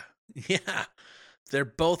 Yeah. They're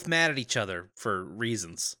both mad at each other for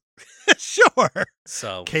reasons. Sure.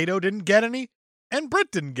 So Kato didn't get any, and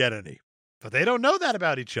Britt didn't get any. But they don't know that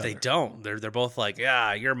about each other. they don't. They're both like,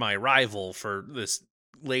 yeah, you're my rival for this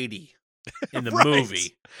lady in the Right.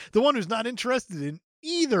 movie. The one who's not interested in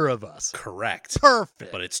either of us. Correct.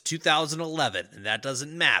 Perfect. But it's 2011, and that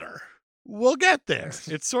doesn't matter. We'll get there.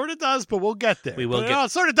 It sort of does, but we'll get there. We will But, get- no,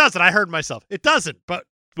 it sort of doesn't. I heard myself. It doesn't, but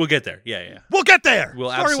We'll get there. Yeah. we'll get there. We'll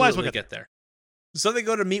Story-wise, absolutely we'll get there. So they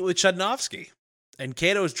go to meet with Chudnovsky, and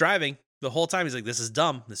Kato is driving the whole time. He's like, this is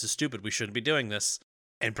dumb. This is stupid. We shouldn't be doing this.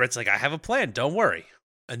 And Britt's like, I have a plan. Don't worry.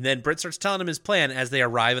 And then Britt starts telling him his plan as they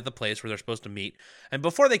arrive at the place where they're supposed to meet. And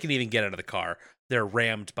before they can even get out of the car, they're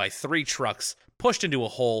rammed by 3 trucks, pushed into a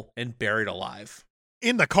hole, and buried alive.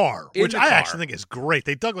 In the car, In which the I car. actually think is great.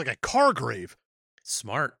 They dug like a car grave,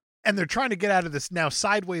 Smart. and they're trying to get out of this now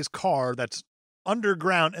sideways car that's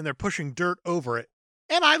underground, and they're pushing dirt over it.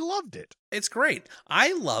 And I loved it. It's great.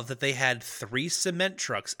 I love that they had 3 cement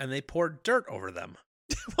trucks and they poured dirt over them.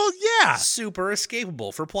 Well, yeah, Super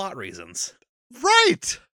escapable for plot reasons.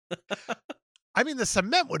 right. I mean, the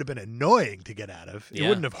cement would have been annoying to get out of. It Yeah.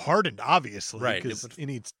 wouldn't have hardened, obviously, Right. because it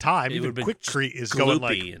needs time. it Even would've been Quickcrete is going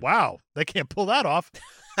like, gloopy and- wow, they can't pull that off.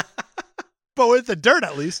 But with the dirt,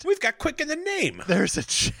 at least, We've got quick in the name. there's a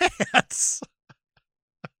chance.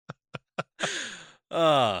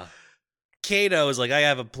 Kato is like, I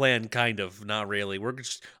have a plan, kind of, not really.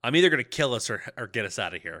 I'm either going to kill us or get us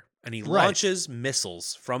out of here. And he Right. launches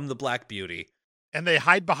missiles from the Black Beauty. And they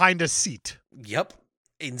hide behind a seat. Yep.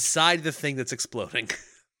 Inside the thing that's exploding.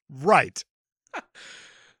 Right.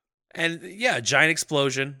 And yeah, a giant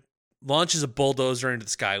explosion launches a bulldozer into the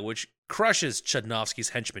sky, which crushes Chudnovsky's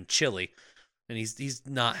henchman, Chili. And he's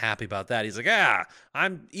not happy about that. He's like,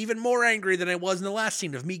 I'm even more angry than I was in the last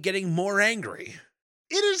scene of me getting more angry.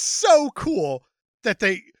 It is so cool that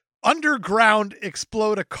they underground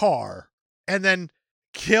explode a car and then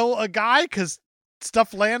kill a guy because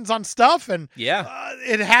stuff lands on stuff, and Yeah.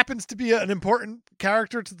 it happens to be an important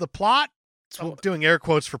character to the plot. I'm doing air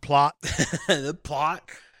quotes for plot. The plot.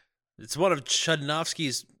 It's one of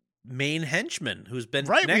Chudnovsky's main henchmen who's been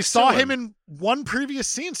Right, we next saw to him in one previous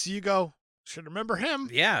scene, so you go, should remember him.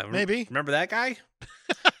 Yeah, Maybe. Remember that guy?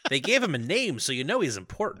 They gave him a name, so you know he's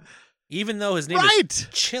important, even though his name Right. is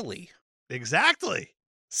Chili. Exactly.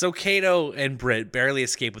 So Kato and Britt barely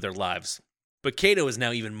escape with their lives. But Kato is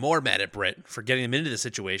now even more mad at Britt for getting them into the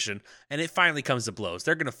situation, and it finally comes to blows.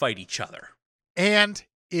 They're going to fight each other. And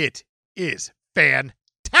it is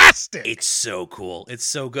fantastic. It's so cool. It's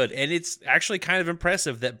so good. And it's actually kind of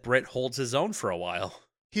impressive that Britt holds his own for a while.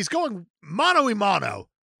 He's going mano-a-mano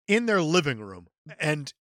in their living room.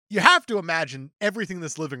 And you have to imagine everything in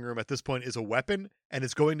this living room at this point is a weapon and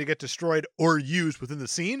it's going to get destroyed or used within the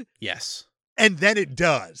scene. Yes. And then it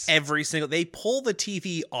does. They pull the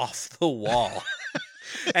TV off the wall.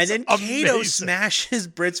 And then Kato amazing. smashes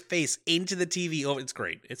Britt's face into the TV. Oh, it's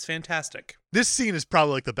great. It's fantastic. This scene is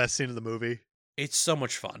probably like the best scene in the movie, It's so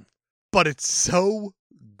much fun. but it's so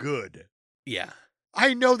good. Yeah.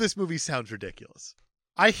 I know this movie sounds ridiculous.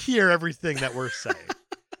 I hear everything that we're saying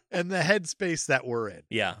and the headspace that we're in.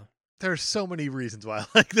 Yeah. There's so many reasons why I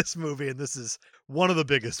like this movie, and this is one of the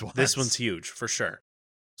biggest ones. This one's huge, for sure.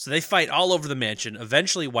 So they fight all over the mansion,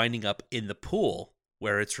 eventually winding up in the pool,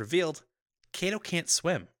 where it's revealed Kato can't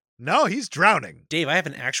swim. No, he's drowning. Dave, I have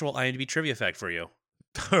an actual IMDb trivia fact for you.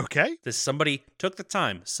 Okay. Somebody took the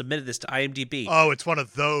time, submitted this to IMDb Oh, it's one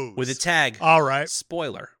of those. with a tag, All right.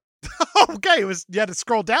 spoiler. Okay, you had to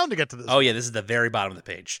scroll down to get to this. Oh, yeah, this is the very bottom of the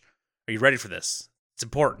page. Are you ready for this? It's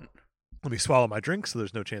important. Let me swallow my drink so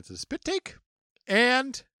there's no chance of spit take.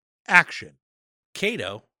 And action.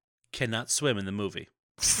 Kato cannot swim in the movie.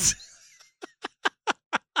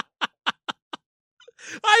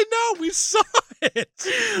 I know, we saw it.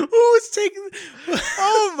 Who's taking...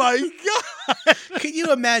 Oh, my God. Can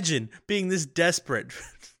you imagine being this desperate?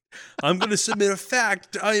 I'm going to submit a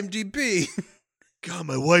fact to IMDb. God,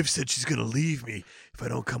 my wife said she's going to leave me if I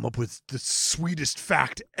don't come up with the sweetest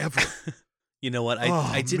fact ever. You know what?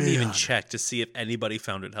 I didn't even check to see if anybody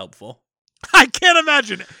found it helpful. I can't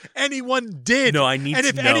imagine anyone did. No, I need to know.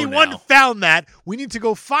 And if anyone now. found that, we need to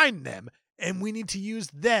go find them, and we need to use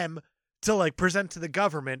them to like present to the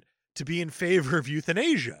government to be in favor of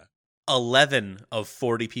euthanasia. 11 of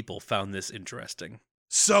 40 people found this interesting.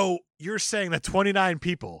 So you're saying that 29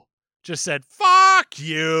 people just said, fuck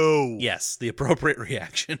you. Yes, the appropriate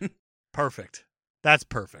reaction. Perfect. That's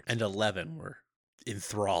perfect. And 11 were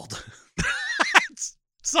enthralled. That's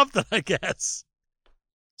something, I guess.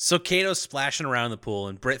 So Kato's splashing around the pool,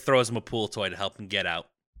 and Britt throws him a pool toy to help him get out.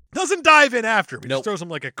 Doesn't dive in after him. He Nope. just throws him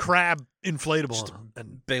like a crab inflatable. Just a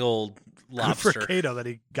and big old good lobster. for Kato that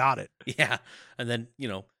he got it. Yeah, and then,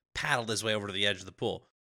 paddled his way over to the edge of the pool.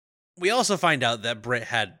 We also find out that Britt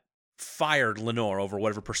had fired Lenore over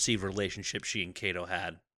whatever perceived relationship she and Kato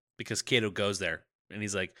had, because Kato goes there, and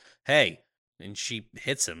he's like, hey, and she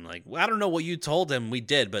hits him, like, well, I don't know what you told him we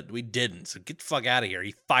did, but we didn't, so get the fuck out of here.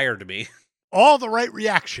 He fired me. All the right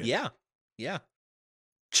reaction. Yeah.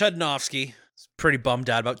 Chudnovsky is pretty bummed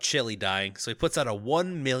out about Chili dying, so he puts out a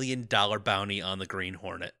 $1 million bounty on the Green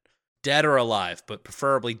Hornet. Dead or alive, but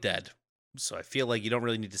preferably dead. So I feel like you don't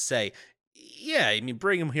really need to say, yeah, I mean,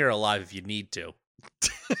 bring him here alive if you need to.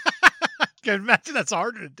 Can you imagine that's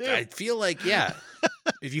harder to do? I feel like, yeah.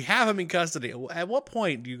 If you have him in custody, at what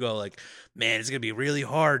point do you go like, man, it's going to be really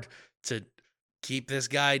hard to keep this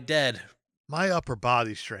guy dead? My upper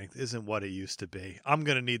body strength isn't what it used to be. I'm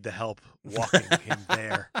going to need the help walking him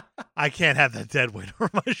there. I can't have that dead weight over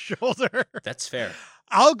my shoulder. That's fair.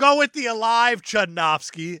 I'll go with the alive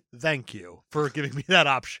Chudnovsky. Thank you for giving me that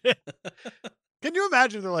option. Can you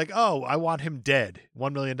imagine they're like, oh, I want him dead.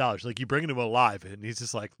 $1 million. Like, you bringing him alive. And he's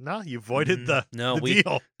just like, no, you voided the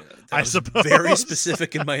deal. I suppose. Very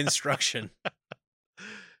specific in my instruction.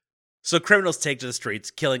 So criminals take to the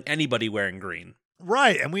streets, killing anybody wearing green.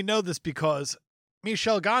 Right. And we know this because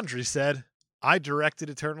Michel Gondry said, I directed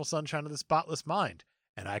Eternal Sunshine of the Spotless Mind.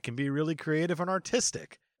 And I can be really creative and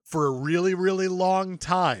artistic for a really, really long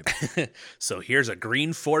time. So here's a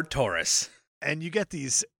green Ford Taurus. And you get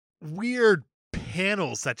these weird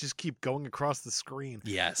panels that just keep going across the screen.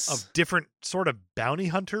 Yes. Of different sort of bounty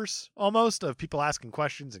hunters, almost, of people asking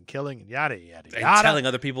questions and killing and yada, yada, And yada. telling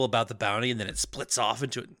other people about the bounty, and then it splits off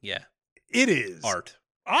into it. Yeah. It is. Art.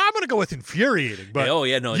 I'm going to go with infuriating, but oh,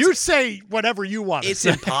 yeah, no. you say whatever you want to It's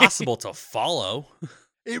say. impossible to follow.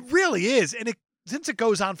 It really is. And since it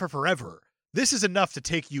goes on for forever, this is enough to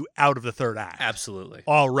take you out of the third act. Absolutely.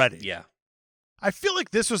 Already. Yeah. I feel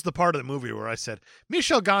like this was the part of the movie where I said,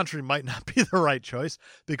 Michel Gondry might not be the right choice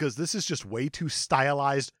because this is just way too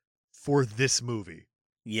stylized for this movie.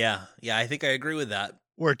 Yeah. Yeah, I think I agree with that.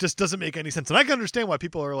 Where it just doesn't make any sense. And I can understand why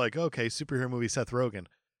people are like, okay, superhero movie Seth Rogen.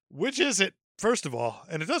 Which is it, first of all?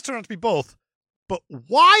 And it does turn out to be both. But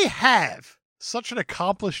why have such an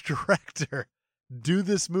accomplished director do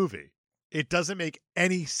this movie? It doesn't make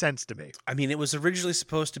any sense to me. I mean, it was originally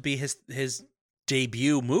supposed to be his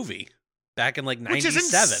debut movie back in like 97. Which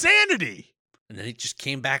is insanity. And then he just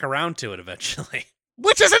came back around to it eventually.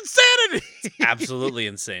 Which is insanity. Absolutely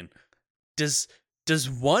insane. Does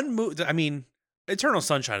one movie, I mean, Eternal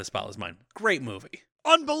Sunshine of the Spotless Mind, great movie.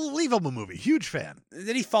 Unbelievable movie. Huge fan.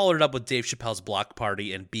 Then he followed it up with Dave Chappelle's Block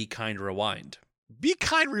Party and Be Kind Rewind. Be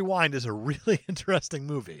Kind Rewind is a really interesting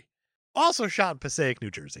movie. Also shot in Passaic, New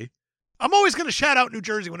Jersey. I'm always going to shout out New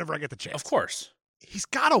Jersey whenever I get the chance. Of course. He's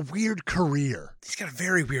got a weird career. He's got a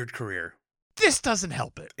very weird career. This doesn't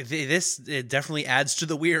help it. It definitely adds to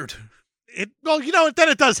the weird. Well, you know, then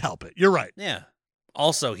it does help it. You're right. Yeah.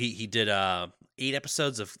 Also, he did 8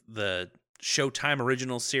 episodes of the Showtime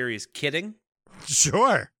original series Kidding.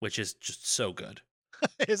 Sure. Which is just so good.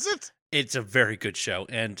 Is it? It's a very good show,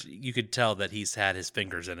 and you could tell that he's had his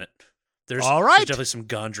fingers in it. There's definitely some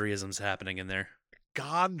Gondryisms happening in there.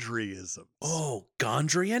 Gondryism. Oh,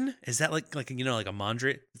 Gondrian? Is that like a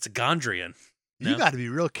Mondrian? It's a Gondrian. No? You got to be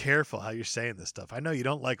real careful how you're saying this stuff. I know you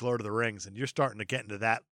don't like Lord of the Rings, and you're starting to get into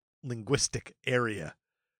that linguistic area.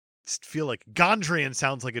 Just feel like Gondrian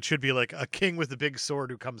sounds like it should be like a king with a big sword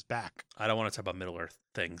who comes back. I don't want to talk about Middle Earth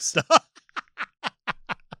things.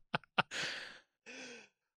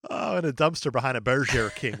 Oh, in a dumpster behind a Berger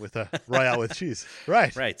King with a Royale with cheese.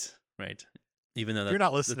 Right. Right. Even though You're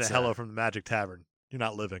not listening to Hello from the Magic Tavern. You're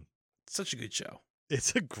not living. Such a good show.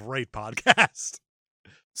 It's a great podcast.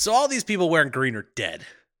 So all these people wearing green are dead.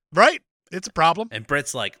 Right? It's a problem. And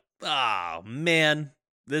Britt's like, oh, man,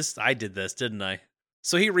 I did this, didn't I?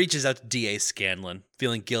 So he reaches out to D.A. Scanlon,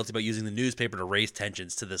 feeling guilty about using the newspaper to raise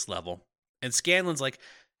tensions to this level. And Scanlon's like,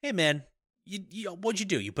 hey, man, what'd you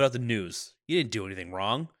do? You put out the news. You didn't do anything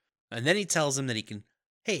wrong. And then he tells him that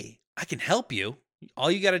I can help you. All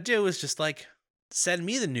you got to do is just, send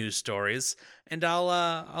me the news stories, and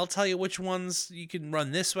I'll tell you which ones you can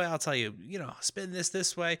run this way. I'll tell you, spin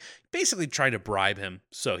this way. Basically trying to bribe him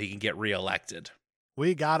so he can get reelected.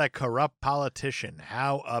 We got a corrupt politician.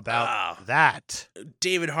 How about that?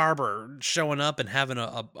 David Harbour showing up and having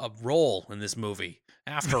a role in this movie.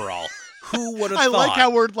 After all, who would have thought? I like how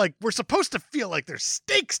we're supposed to feel like there's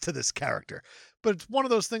stakes to this character, but it's one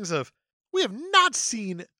of those things of we have not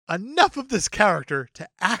seen enough of this character to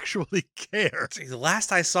actually care. The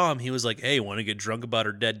last I saw him, he was like, hey, want to get drunk about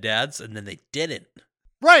our dead dads? And then they didn't.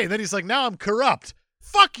 Right. And then he's like, now I'm corrupt.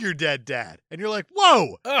 Fuck your dead dad. And you're like,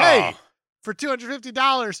 whoa, hey, for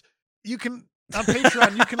 $250, you can, on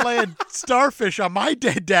Patreon, you can lay a starfish on my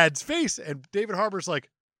dead dad's face. And David Harbour's like,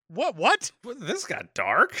 what? This got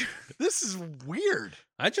dark. This is weird.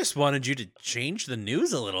 I just wanted you to change the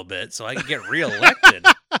news a little bit so I could get reelected.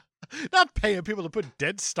 Not paying people to put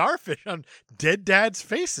dead starfish on dead dads'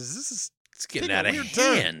 faces. It's getting out of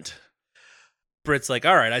hand. Britt's like,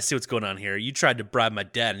 all right, I see what's going on here. You tried to bribe my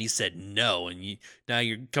dad, and he said no, and now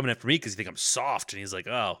you're coming after me because you think I'm soft. And he's like,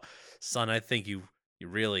 oh, son, I think you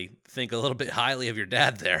really think a little bit highly of your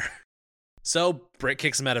dad there. So Britt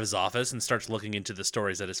kicks him out of his office and starts looking into the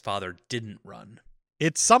stories that his father didn't run.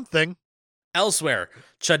 It's something. Elsewhere,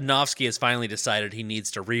 Chudnovsky has finally decided he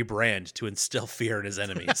needs to rebrand to instill fear in his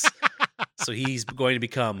enemies. So he's going to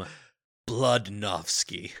become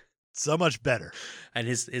Bloodnovsky. So much better. And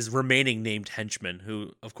his remaining named henchman,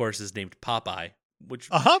 who, of course, is named Popeye, which,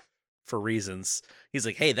 for reasons, he's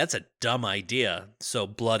like, hey, that's a dumb idea. So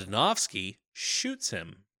Bloodnovsky shoots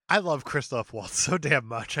him. I love Christoph Waltz so damn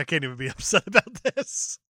much. I can't even be upset about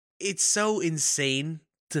this. It's so insane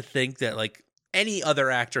to think that, any other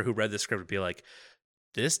actor who read the script would be like,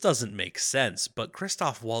 this doesn't make sense, but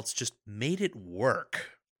Christoph Waltz just made it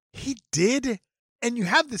work. He did, and you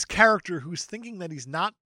have this character who's thinking that he's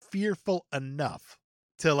not fearful enough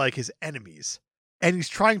to, his enemies, and he's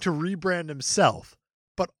trying to rebrand himself,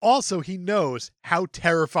 but also he knows how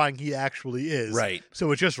terrifying he actually is. Right.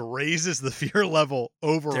 So it just raises the fear level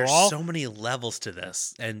overall. There's so many levels to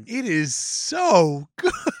this, and it is so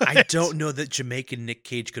good. I don't know that Jamaican Nick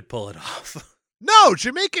Cage could pull it off. No,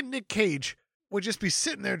 Jamaican Nick Cage would just be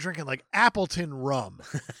sitting there drinking Appleton rum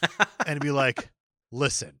and be like,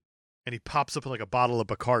 listen. And he pops up with a bottle of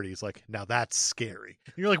Bacardi. He's like, now that's scary.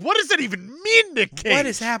 And you're like, what does that even mean, Nick Cage? What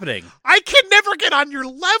is happening? I can never get on your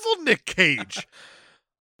level, Nick Cage.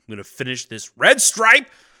 I'm going to finish this red stripe.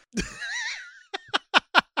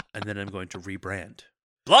 And then I'm going to rebrand.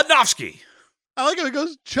 Bloodnovsky. I like how he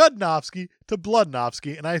goes Chudnovsky to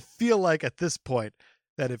Bloodnovsky. And I feel like at this point,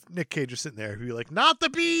 that if Nick Cage was sitting there, he'd be like, not the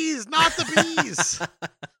bees, not the bees.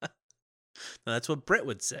 No, that's what Britt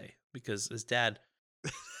would say, because his dad.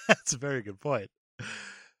 That's a very good point.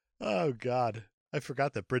 Oh, God. I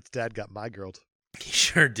forgot that Britt's dad got My Girl'd. He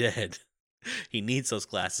sure did. He needs those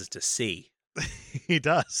glasses to see. He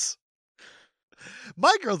does.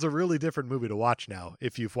 My Girl's a really different movie to watch now,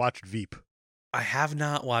 if you've watched Veep. I have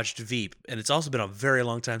not watched Veep, and it's also been a very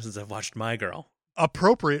long time since I've watched My Girl.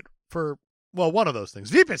 Appropriate for, one of those things.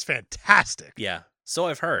 Veep is fantastic. Yeah, so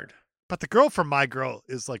I've heard. But the girl from My Girl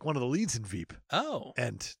is one of the leads in Veep. Oh.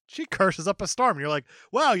 And she curses up a storm. You're like,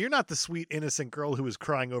 wow, you're not the sweet, innocent girl who was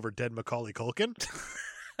crying over dead Macaulay Culkin.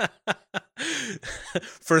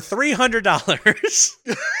 For $300.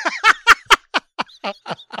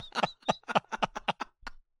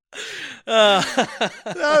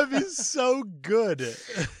 That would be so good.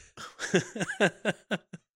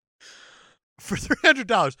 For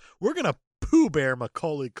 $300, we're going to Pooh Bear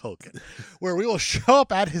Macaulay Culkin, where we will show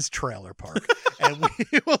up at his trailer park and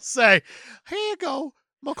we will say, here you go,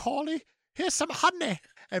 Macaulay, here's some honey.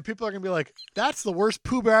 And people are going to be like, that's the worst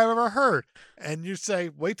Pooh Bear I've ever heard. And you say,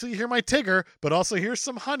 wait till you hear my Tigger, but also here's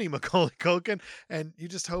some honey, Macaulay Culkin. And you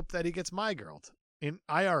just hope that he gets My Girl'd in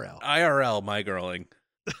IRL. IRL, My Girling.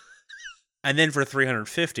 And then for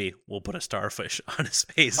 $350, we'll put a starfish on his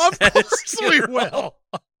face. Of course we will.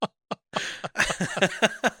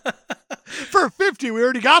 For $50, we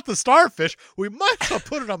already got the starfish. We might as well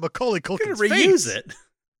put it on Macaulay Culkin's reuse face. it.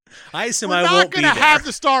 I assume We're I not won't be gonna there. have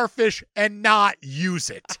the starfish and not use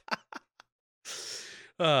it.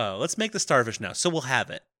 Let's make the starfish now, so we'll have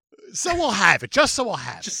it. So we'll have it. Just so we'll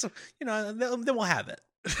have Just it. so, then we'll have it.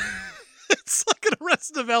 It's like an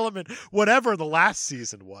Arrested Development, whatever the last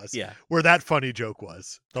season was. Yeah. Where that funny joke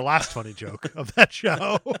was. The last funny joke of that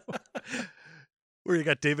show. Where you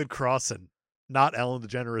got David Cross and not Ellen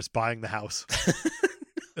DeGeneres buying the house.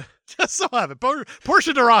 Just so have it.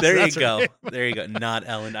 Portia de Rossi. There you that's her go. name. There you go. Not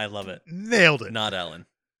Ellen. I love it. Nailed it. Not Ellen.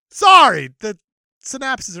 Sorry. The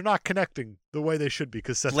synapses are not connecting the way they should be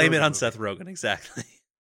because Seth Blame it Rogen on movie. Seth Rogen. Exactly.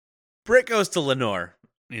 Britt goes to Lenore.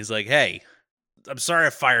 And he's like, hey, I'm sorry I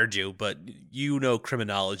fired you, but you know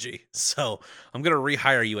criminology. So I'm going to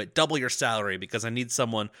rehire you at double your salary because I need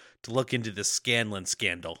someone to look into this Scanlon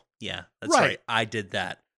scandal. Yeah, that's right. I did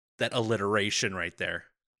that. That alliteration right there.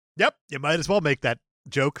 Yep. You might as well make that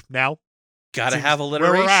joke now. Gotta Seems have where we're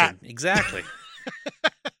alliteration. at. Exactly.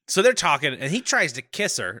 So they're talking, and he tries to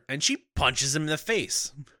kiss her, and she punches him in the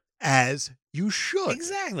face. As you should.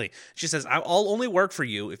 Exactly. She says, I'll only work for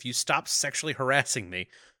you if you stop sexually harassing me,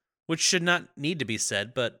 which should not need to be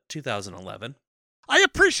said, but 2011. I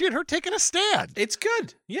appreciate her taking a stand. It's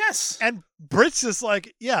good. Yes. And Britt's just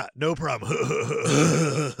like, yeah, no problem.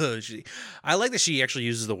 I like that she actually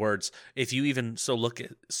uses the words, if you even so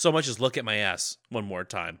much as look at my ass one more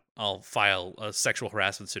time, I'll file a sexual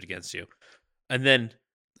harassment suit against you. And then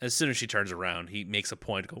as soon as she turns around, he makes a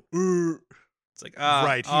point to go, it's like,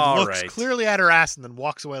 right. He all looks right. clearly at her ass and then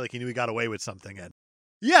walks away like he knew he got away with something. And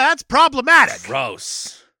yeah, that's problematic.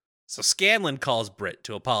 Gross. So Scanlon calls Britt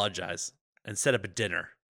to apologize and set up a dinner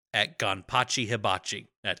at Gonpachi Hibachi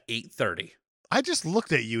at 8:30. I just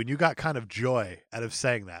looked at you and you got kind of joy out of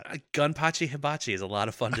saying that. Gonpachi Hibachi is a lot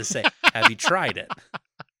of fun to say. Have you tried it?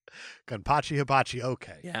 Gonpachi Hibachi,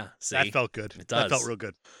 okay. Yeah, see? That felt good. It does. That felt real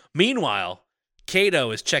good. Meanwhile, Kato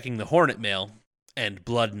is checking the Hornet mail, and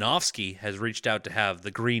Bludnovsky has reached out to have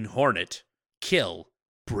the Green Hornet kill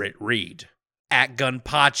Britt Reed at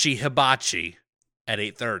Gonpachi Hibachi at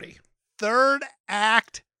 8:30. Third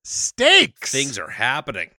act stakes. Things are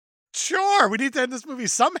happening. Sure, we need to end this movie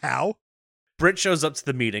somehow. Britt shows up to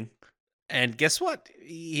the meeting, and guess what?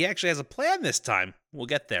 He actually has a plan this time. We'll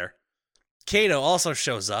get there. Kato also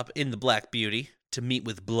shows up in the Black Beauty to meet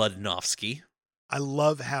with Bludnovsky. I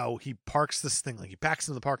love how he parks this thing, like he backs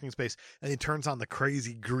into the parking space and he turns on the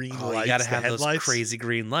crazy green lights. You gotta the have those headlights. crazy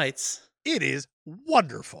green lights. It is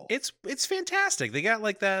wonderful. It's fantastic. They got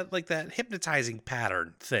like that hypnotizing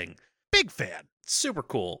pattern thing. Big fan. Super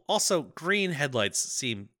cool. Also, green headlights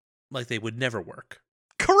seem like they would never work.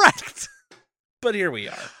 Correct. But here we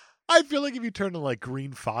are. I feel like if you turn on like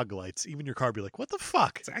green fog lights, even your car would be like, what the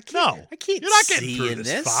fuck? I can't, No. I can't You're not getting see through in this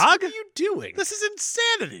this. fog. What are you doing? This is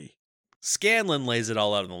insanity. Scanlon lays it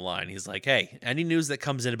all out on the line. He's like, hey, any news that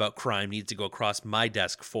comes in about crime needs to go across my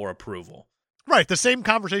desk for approval. Right, the same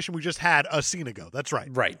conversation we just had a scene ago. That's right.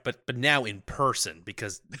 Right, but now in person,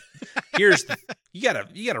 because here's the, you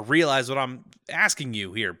gotta realize what I'm asking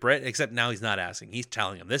you here, Brett. Except now he's not asking; he's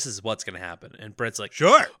telling him this is what's gonna happen, and Brett's like,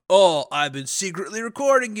 Sure. "Oh, I've been secretly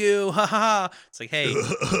recording you." Ha ha ha! It's like, hey,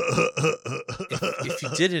 if you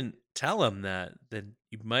didn't tell him that, then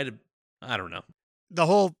you might have. I don't know. The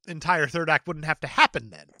whole entire third act wouldn't have to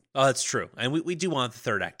happen then. Oh, that's true, and we do want the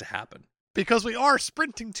third act to happen. Because we are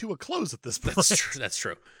sprinting to a close at this point. That's true. That's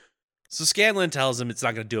true. So Scanlon tells him it's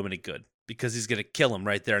not going to do him any good because he's going to kill him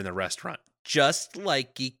right there in the restaurant, just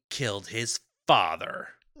like he killed his father.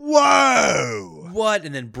 Whoa! What?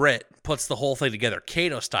 And then Britt puts the whole thing together,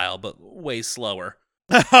 Kato style, but way slower.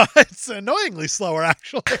 It's annoyingly slower,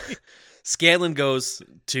 actually. Scanlon goes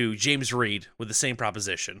to James Reed with the same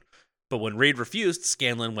proposition, but when Reed refused,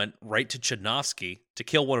 Scanlon went right to Chudnovsky to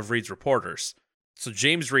kill one of Reed's reporters. So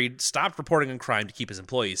James Reed stopped reporting on crime to keep his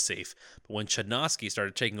employees safe. But when Chudnovsky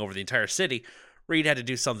started taking over the entire city, Reed had to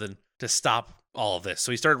do something to stop all of this.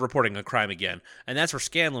 So he started reporting on crime again. And that's where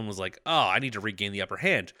Scanlon was like, oh, I need to regain the upper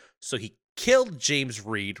hand. So he killed James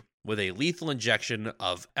Reed with a lethal injection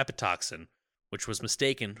of epitoxin, which was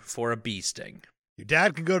mistaken for a bee sting. Your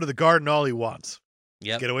dad can go to the garden all he wants.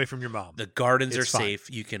 Yep. Get away from your mom. The gardens It's are fine.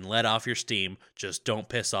 safe. You can let off your steam. Just don't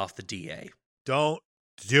piss off the DA. Don't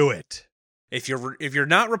do it. If you're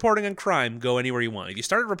not reporting on crime, go anywhere you want. If you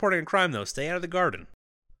started reporting on crime, though, stay out of the garden.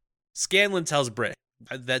 Scanlon tells Britt,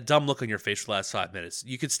 that dumb look on your face for the last 5 minutes.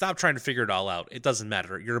 You could stop trying to figure it all out. It doesn't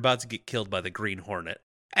matter. You're about to get killed by the Green Hornet.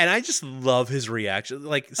 And I just love his reaction.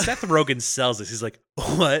 Like, Seth Rogen sells this. He's like,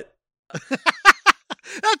 what?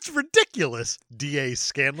 That's ridiculous, D.A.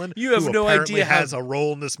 Scanlon. You have who no apparently idea how has a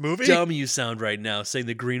role in this movie. Dumb you sound right now, saying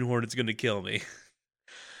the Green Hornet's going to kill me.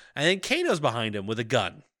 And then Kato's behind him with a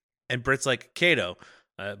gun. And Britt's like, Kato,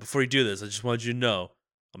 Before you do this, I just wanted you to know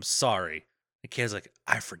I'm sorry. And Kato's like,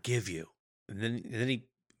 I forgive you. And then he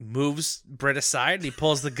moves Britt aside and he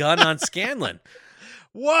pulls the gun on Scanlon.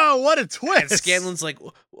 Whoa, what a twist. And Scanlon's like,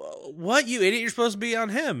 what, you idiot? You're supposed to be on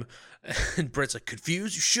him. And Britt's like,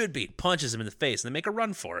 confused? You should be. Punches him in the face, and they make a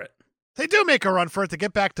run for it. They do make a run for it to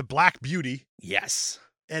get back to Black Beauty. Yes.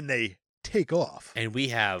 And they take off. And we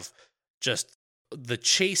have just the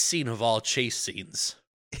chase scene of all chase scenes.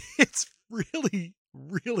 It's really,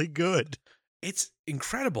 really good. It's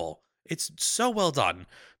incredible. It's so well done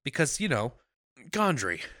because,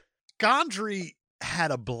 Gondry. Gondry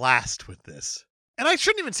had a blast with this. And I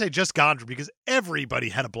shouldn't even say just Gondry because everybody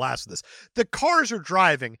had a blast with this. The cars are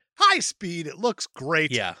driving high speed. It looks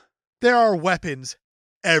great. Yeah. There are weapons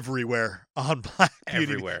everywhere on Black Beauty.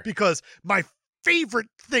 Everywhere. Because my favorite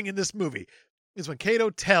thing in this movie is when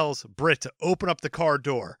Kato tells Britt to open up the car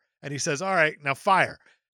door. And he says, all right, now fire.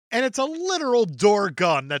 And it's a literal door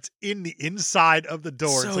gun that's in the inside of the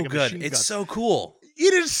door. So it's like a good. machine It's gun. so cool.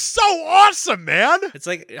 It is so awesome, man. It's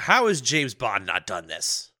like, how has James Bond not done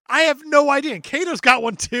this? I have no idea. And Kato's got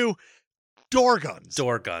one too. Door guns.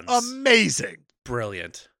 Door guns. Amazing.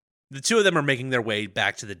 Brilliant. The two of them are making their way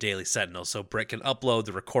back to the Daily Sentinel so Britt can upload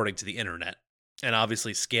the recording to the internet. And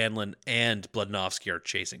obviously Scanlon and Bludnovsky are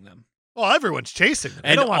chasing them. Well, everyone's chasing them. They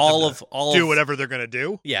And don't want all them of to all do of, whatever they're going to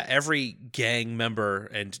do. Yeah, every gang member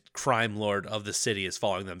and crime lord of the city is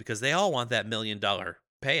following them because they all want that $1 million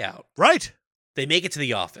payout. Right. They make it to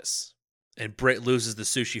the office, and Britt loses the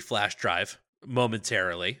sushi flash drive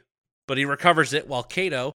momentarily, but he recovers it while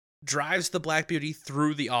Kato drives the Black Beauty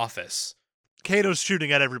through the office. Kato's shooting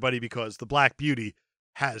at everybody because the Black Beauty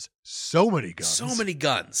has so many guns. So many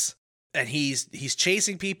guns. And he's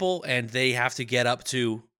chasing people, and they have to get up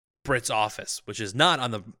to Britt's office, which is not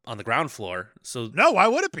on the ground floor. So No, why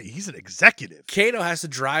would it be? He's an executive. Kato has to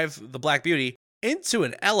drive the Black Beauty into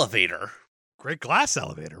an elevator. Great glass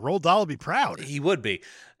elevator. Roald Dahl would be proud. He would be.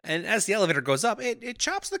 And as the elevator goes up, it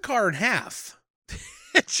chops the car in half.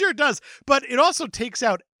 It sure does. But it also takes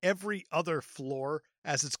out every other floor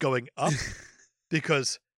as it's going up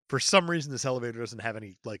because for some reason this elevator doesn't have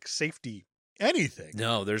any safety anything.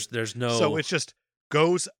 No, there's no. So it just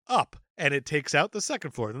goes up and it takes out the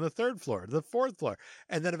second floor, then the third floor, the fourth floor.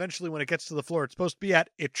 And then eventually when it gets to the floor it's supposed to be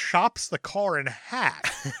at, it chops the car in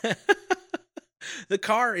half. The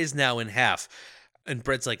car is now in half. And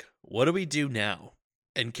Britt's like, what do we do now?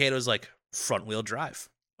 And Kato's like, front wheel drive.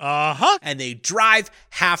 Uh-huh. And they drive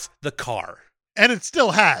half the car. And it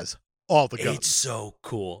still has all the guns. It's so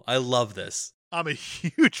cool. I love this. I'm a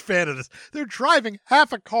huge fan of this. They're driving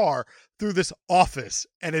half a car through this office,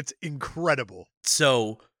 and it's incredible.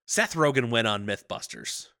 So Seth Rogen went on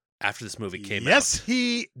Mythbusters after this movie came out. Yes,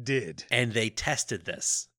 he did. And they tested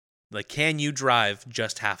this. Like, can you drive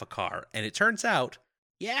just half a car? And it turns out,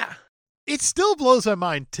 yeah. It still blows my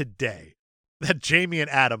mind today that Jamie and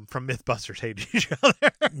Adam from Mythbusters hate each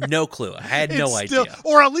other. No clue. I had no idea.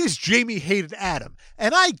 Or at least Jamie hated Adam.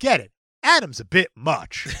 And I get it. Adam's a bit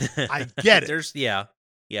much. I get it. Yeah,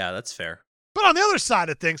 that's fair. But on the other side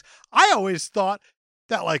of things, I always thought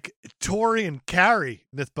that Tori and Carrie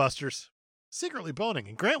Mythbusters secretly boning,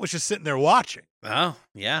 and Grant was just sitting there watching. Oh,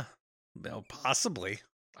 yeah. Well, possibly.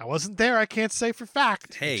 I wasn't there. I can't say for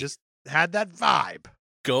fact. Hey. It just had that vibe.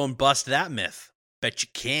 Go and bust that myth. Bet you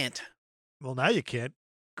can't. Well, now you can't.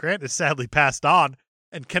 Grant has sadly passed on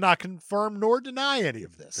and cannot confirm nor deny any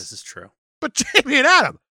of this. This is true. But Jamie and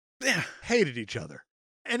Adam Yeah. hated each other.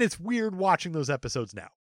 And it's weird watching those episodes now,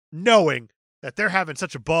 knowing that they're having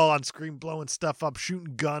such a ball on screen, blowing stuff up,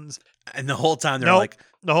 shooting guns. And the whole time they're Nope. like,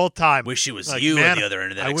 The whole time. wish it was Like, you man, at the other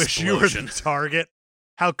end of that I wish you were explosion. the target.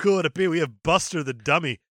 How cool would it be? We have Buster the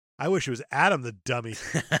dummy. I wish it was Adam the dummy.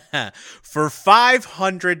 For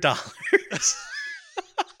 $500.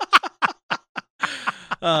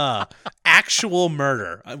 Actual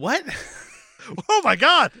murder. What? Oh my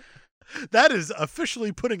God. That is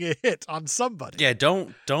officially putting a hit on somebody. Yeah,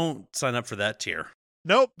 don't sign up for that tier.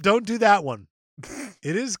 Nope, don't do that one.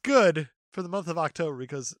 It is good for the month of October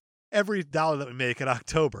because every dollar that we make in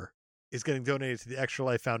October is getting donated to the Extra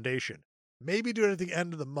Life Foundation. Maybe do it at the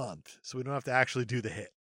end of the month so we don't have to actually do the hit.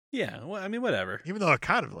 Yeah, well, I mean, whatever. Even though we're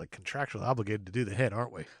kind of contractually obligated to do the hit,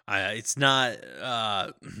 aren't we? It's not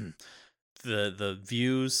the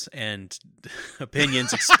views and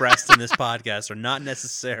opinions expressed in this podcast are not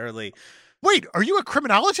necessarily. Wait, are you a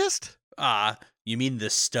criminologist? You mean the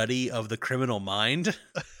study of the criminal mind?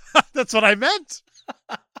 That's what I meant.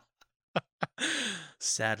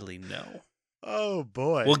 Sadly, no. Oh,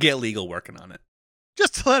 boy. We'll get legal working on it.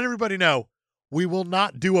 Just to let everybody know, we will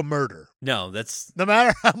not do a murder. No, that's... No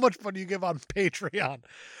matter how much money you give on Patreon,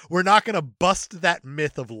 we're not going to bust that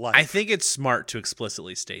myth of life. I think it's smart to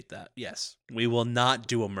explicitly state that. Yes, we will not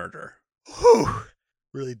do a murder. Whew.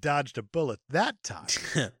 Really dodged a bullet that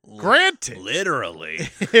time. Granted. Literally.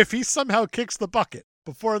 If he somehow kicks the bucket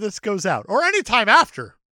before this goes out, or any time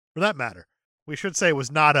after, for that matter, we should say it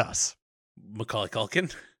was not us. Macaulay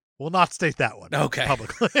Culkin? We'll not state that one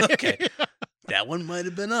publicly. Okay. That one might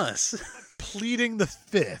have been us. Pleading the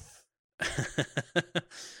fifth.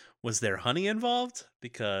 Was there honey involved?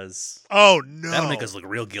 Because... Oh, no. That'll make us look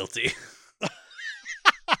real guilty.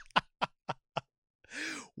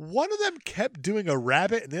 One of them kept doing a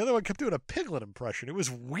rabbit, and the other one kept doing a piglet impression. It was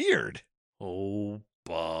weird. Oh,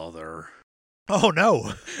 bother. Oh,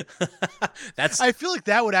 no. That's... I feel like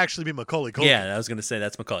that would actually be Macaulay Culkin. Yeah, I was going to say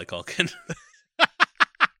that's Macaulay Culkin.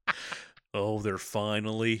 Oh, they're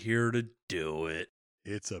finally here to do it.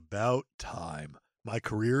 It's about time. My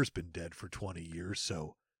career's been dead for 20 years,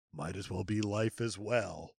 so might as well be life as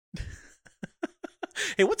well.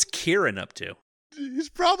 Hey, what's Kieran up to? He's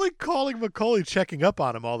probably calling Macaulay, checking up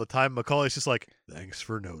on him all the time. Macaulay's just like, thanks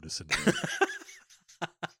for noticing me.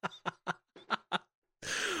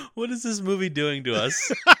 What is this movie doing to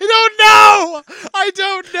us? I don't know.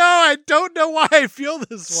 I don't know why I feel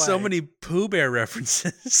this way. So many Pooh Bear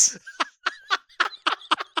references.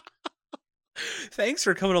 Thanks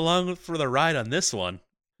for coming along for the ride on this one.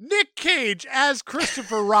 Nick Cage as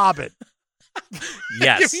Christopher Robin.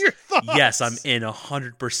 Yes. Give me your thoughts. Yes, I'm in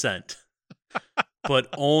 100%. But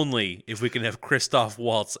only if we can have Christoph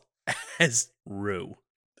Waltz as Rue.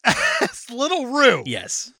 As Little Rue.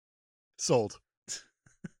 Yes. Sold.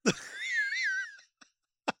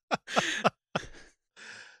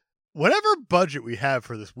 Whatever budget we have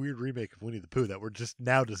for this weird remake of Winnie the Pooh that we're just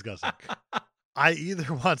now discussing, I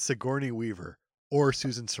either want Sigourney Weaver or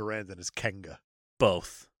Susan Sarandon as Kenga.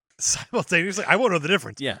 Both. Simultaneously. I won't know the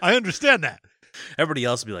difference. Yeah. I understand that. Everybody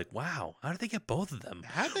else will be like, wow, how did they get both of them?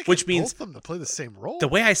 How did they get Which means both of them to play the same role? the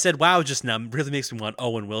way I said wow just now really makes me want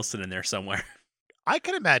Owen Wilson in there somewhere. I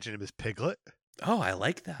can imagine him as Piglet. Oh, I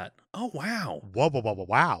like that. Oh, wow.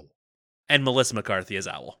 Wow. And Melissa McCarthy as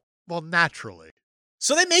Owl. Well, naturally.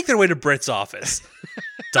 So they make their way to Britt's office.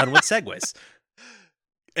 Done with segues.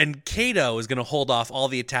 And Kato is going to hold off all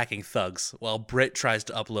the attacking thugs while Britt tries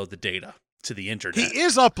to upload the data to the internet. He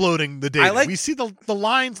is uploading the data. We see the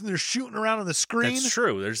lines and they're shooting around on the screen. That's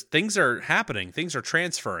true. Things are happening. Things are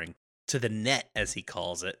transferring to the net, as he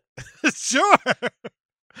calls it. Sure.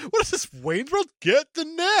 What is this, Wayne's World? Get the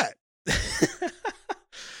net.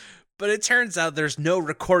 But it turns out there's no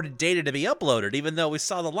recorded data to be uploaded, even though we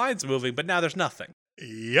saw the lines moving, but now there's nothing.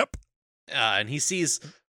 Yep. And he sees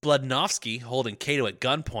Bludnovsky holding Kato at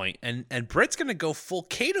gunpoint, and Britt's going to go full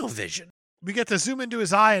Kato vision. We get to zoom into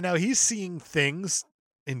his eye, and now he's seeing things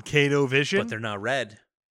in Kato vision. But they're not red.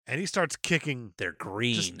 And he starts kicking. They're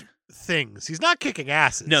green. Just things. He's not kicking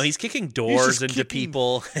asses. No, he's kicking doors into kicking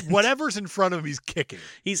people. Whatever's in front of him, he's kicking.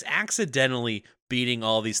 He's accidentally beating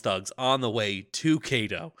all these thugs on the way to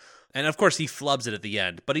Kato. And of course, he flubs it at the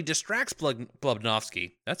end, but he distracts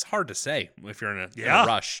Bludnovsky. That's hard to say if you're in a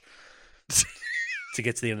rush to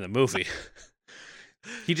get to the end of the movie.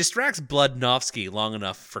 He distracts Bludnovsky long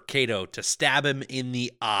enough for Kato to stab him in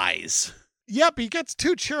the eyes. Yep, he gets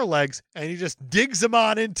two chair legs, and he just digs him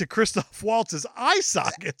on into Christoph Waltz's eye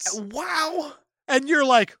sockets. Wow. And you're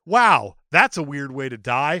like, wow, that's a weird way to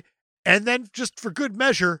die. And then, just for good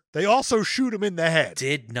measure, they also shoot him in the head.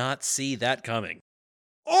 Did not see that coming.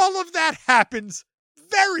 All of that happens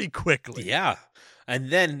very quickly. Yeah. And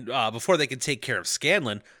then, before they can take care of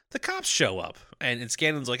Scanlon, the cops show up. And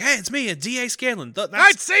Scanlon's like, hey, it's me, D.A. Scanlon.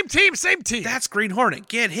 Right, same team. That's Green Hornet.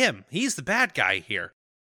 Get him. He's the bad guy here.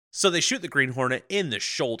 So they shoot the Green Hornet in the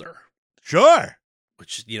shoulder. Sure.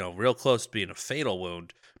 Which, real close to being a fatal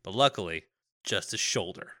wound. But luckily, just his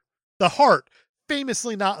shoulder. The heart,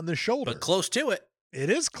 famously not in the shoulder. But close to it. It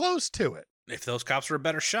is close to it. If those cops were a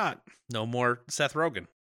better shot, no more Seth Rogen.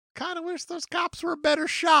 Kind of wish those cops were a better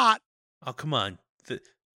shot. Oh, come on. The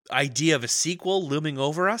idea of a sequel looming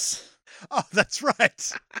over us? Oh, that's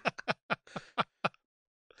right.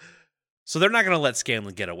 So they're not going to let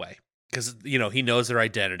Scanlon get away. Because, he knows their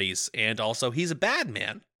identities. And also, he's a bad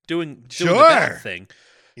man doing the bad thing.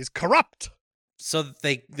 He's corrupt. So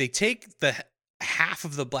they take the half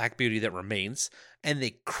of the Black Beauty that remains, and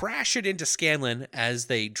they crash it into Scanlon as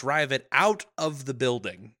they drive it out of the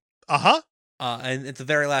building. Uh-huh. And at the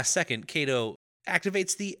very last second, Kato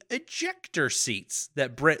activates the ejector seats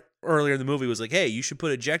that Britt earlier in the movie was like, hey, you should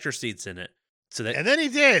put ejector seats in it. And then he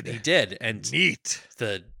did. He did. And neat.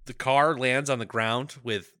 The car lands on the ground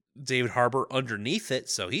with David Harbour underneath it,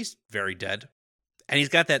 so he's very dead. And he's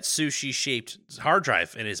got that sushi-shaped hard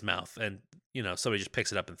drive in his mouth, and, somebody just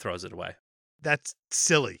picks it up and throws it away. That's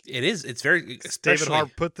silly. It is. It's very... David especially...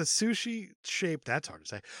 Harbour put the sushi shape, that's hard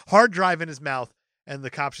to say, hard drive in his mouth, and the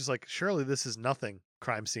cop's just like, surely this is nothing.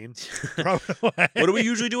 Crime scene. Throw it away. What do we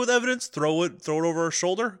usually do with evidence? Throw it over our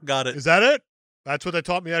shoulder? Got it. Is that it? That's what they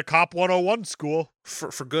taught me at Cop 101 school.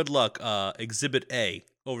 For good luck, Exhibit A,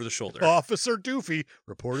 over the shoulder. Officer Doofy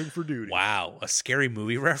reporting for duty. Wow, a scary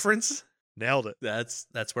movie reference? Nailed it. That's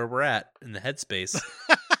where we're at in the headspace.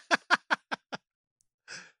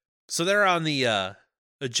 So they're on the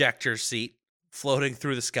ejector seat, floating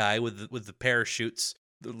through the sky with the parachutes.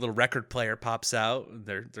 The little record player pops out. And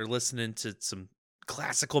they're listening to some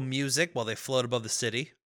classical music while they float above the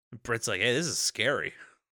city. And Britt's like, hey, this is scary.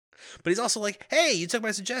 But he's also like, hey, you took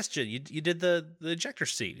my suggestion. You did the ejector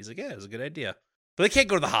seat. He's like, yeah, it was a good idea. But they can't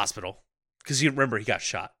go to the hospital because you remember he got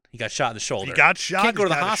shot. He got shot in the shoulder. He got shot. Can't go to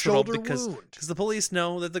the hospital because the police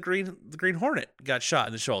know that the Green Hornet got shot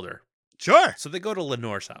in the shoulder. Sure. So they go to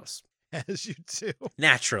Lenore's house. As you do.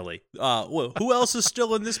 Naturally. Who else is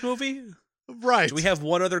still in this movie? Right. Do we have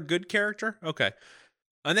one other good character? Okay.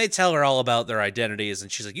 And they tell her all about their identities,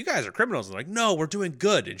 and she's like, you guys are criminals. And they're like, no, we're doing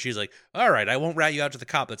good. And she's like, all right, I won't rat you out to the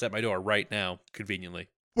cop that's at my door right now, conveniently.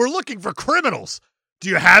 We're looking for criminals. Do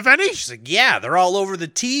you have any? She's like, yeah, they're all over the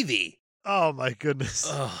TV. Oh, my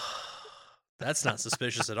goodness. That's not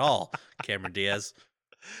suspicious at all, Cameron Diaz.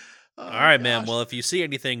 All right, ma'am. Well, if you see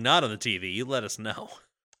anything not on the TV, you let us know.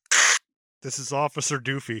 This is Officer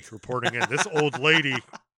Doofy reporting in. This old lady,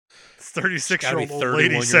 36-year-old old 31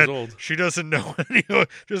 lady, said old. she doesn't know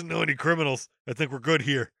any criminals. I think we're good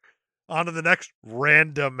here. On to the next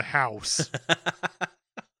random house.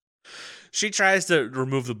 She tries to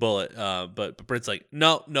remove the bullet, but Britt's like,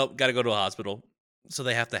 no, got to go to a hospital. So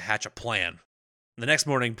they have to hatch a plan. The next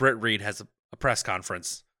morning, Britt Reed has a press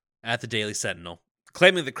conference at the Daily Sentinel,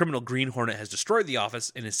 claiming the criminal Green Hornet has destroyed the office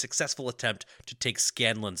in his successful attempt to take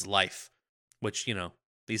Scanlon's life. Which,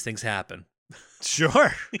 these things happen.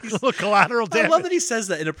 Sure. A little collateral damage. I love that he says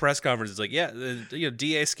that in a press conference. It's like, yeah,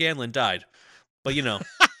 D.A. Scanlon died. But,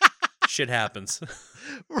 shit happens.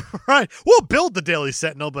 Right. We'll build the Daily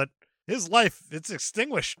Sentinel, but his life, it's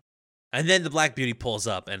extinguished. And then the Black Beauty pulls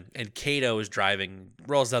up, and Kato is driving,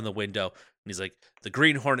 rolls down the window, and he's like, the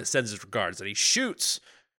Green Hornet sends his regards, and he shoots,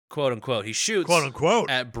 quote unquote, quote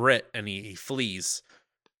unquote, at Britt, and he flees.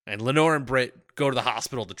 And Lenore and Britt go to the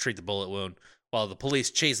hospital to treat the bullet wound, while the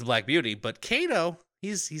police chase the Black Beauty. But Kato,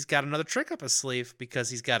 he's got another trick up his sleeve, because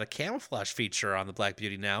he's got a camouflage feature on the Black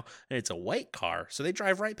Beauty now, and it's a white car, so they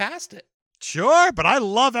drive right past it. Sure, but I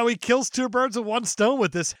love how he kills two birds with one stone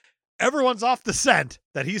with this. Everyone's off the scent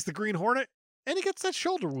that he's the Green Hornet, and he gets that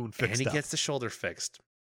shoulder wound fixed. And he gets the shoulder fixed.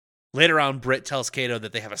 Later on, Britt tells Kato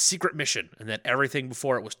that they have a secret mission, and that everything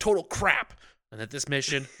before it was total crap, and that this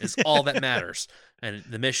mission is all that matters. And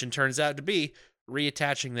the mission turns out to be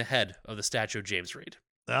reattaching the head of the statue of James Reed.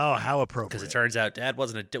 Oh, how appropriate. Because it turns out Dad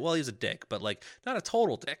wasn't a dick. Well, he was a dick, but not a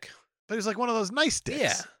total dick. But he was like one of those nice dicks.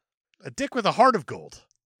 Yeah. A dick with a heart of gold.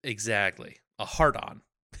 Exactly. A heart-on.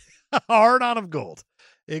 A heart-on of gold.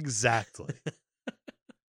 Exactly.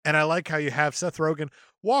 And I like how you have Seth Rogen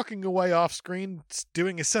walking away off screen,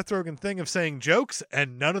 doing a Seth Rogen thing of saying jokes,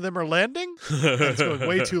 and none of them are landing. And it's going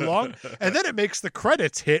way too long. And then it makes the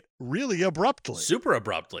credits hit really abruptly. Super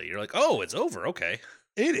abruptly. You're like, oh, it's over. Okay.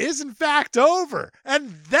 It is, in fact, over.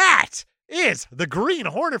 And that is The Green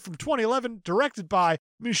Hornet from 2011, directed by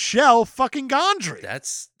Michel fucking Gondry.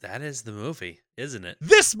 That is the movie, isn't it?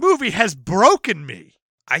 This movie has broken me.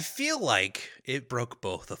 I feel like it broke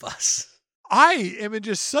both of us. I am in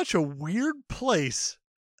just such a weird place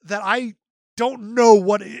that I don't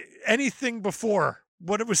know anything before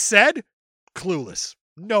what it was said. Clueless.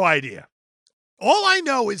 No idea. All I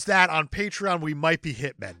know is that on Patreon, we might be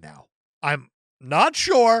hitmen now. I'm not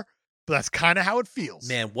sure, but that's kind of how it feels.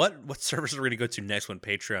 Man, what service are we going to go to next when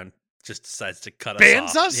Patreon just decides to cut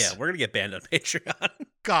Bans us off? us? Yeah, we're going to get banned on Patreon.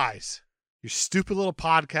 Guys, your stupid little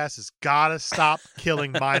podcast has got to stop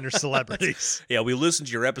killing minor celebrities. Yeah, we listened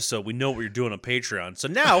to your episode. We know what you're doing on Patreon. So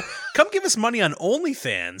now, come give us money on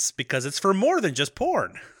OnlyFans, because it's for more than just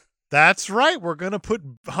porn. That's right. We're going to put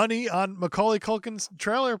honey on Macaulay Culkin's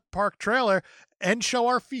trailer park trailer and show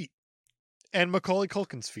our feet. And Macaulay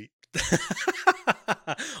Culkin's feet.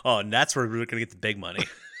 Oh, and that's where we're going to get the big money.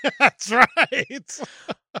 That's right. Is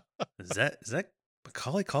that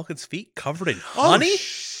Macaulay Culkin's feet covered in honey? Oh,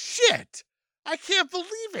 shit. I can't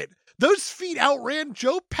believe it. Those feet outran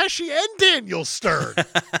Joe Pesci and Daniel Stern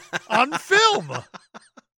on film.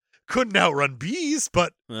 Couldn't outrun bees,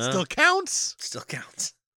 but still counts. Still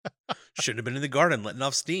counts. Shouldn't have been in the garden letting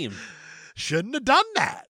off steam. Shouldn't have done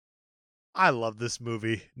that. I love this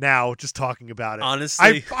movie now, just talking about it.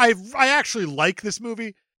 Honestly, I actually like this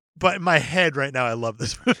movie, but in my head right now, I love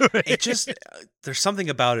this movie. it just, there's something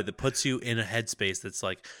about it that puts you in a headspace that's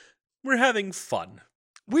like, we're having fun.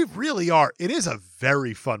 We really are. It is a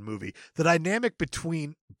very fun movie. The dynamic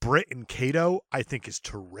between Britt and Kato, I think, is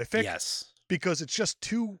terrific. Yes. Because it's just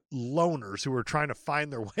two loners who are trying to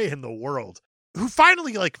find their way in the world, who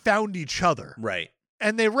finally like found each other. Right.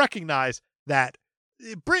 And they recognize that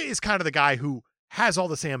Britt is kind of the guy who has all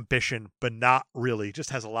this ambition, but not really, just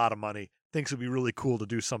has a lot of money, thinks it would be really cool to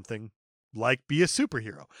do something like be a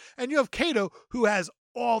superhero. And you have Kato, who has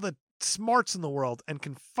all the smarts in the world and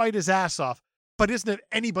can fight his ass off, but isn't have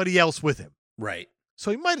anybody else with him. Right. So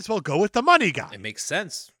he might as well go with the money guy. It makes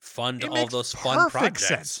sense. Fund It all makes those fun perfect projects.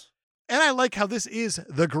 sense. And I like how this is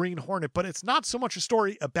the Green Hornet, but it's not so much a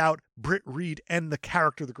story about Britt Reed and the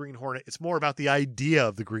character of the Green Hornet. It's more about the idea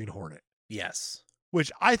of the Green Hornet, Yes.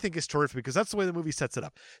 which I think is terrific because that's the way the movie sets it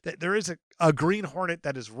up. That there is a Green Hornet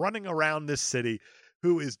that is running around this city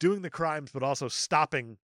who is doing the crimes, but also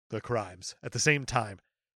stopping the crimes at the same time.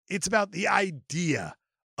 It's about the idea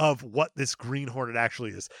of what this Green Hornet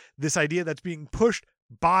actually is. This idea that's being pushed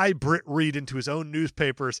by Britt Reed into his own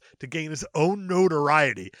newspapers to gain his own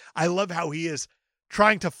notoriety. I love how he is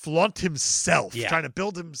trying to flaunt himself, trying to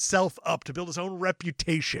build himself up, to build his own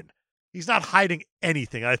reputation. He's not hiding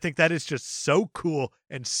anything. And I think that is just so cool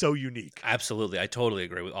and so unique. Absolutely. I totally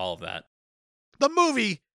agree with all of that. The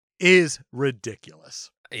movie is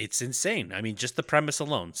ridiculous. It's insane. I mean, just the premise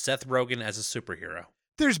alone. Seth Rogen as a superhero.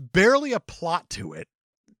 There's barely a plot to it.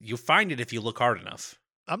 You'll find it if you look hard enough.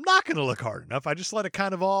 I'm not going to look hard enough. I just let it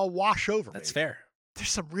kind of all wash over me. That's fair. There's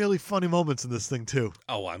some really funny moments in this thing, too.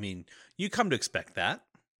 Oh, I mean, you come to expect that.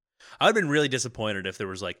 I would have been really disappointed if there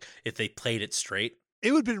was if they played it straight.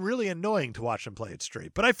 It would have been really annoying to watch them play it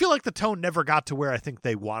straight. But I feel like the tone never got to where I think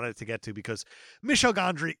they wanted it to get to because Michel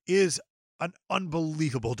Gondry is an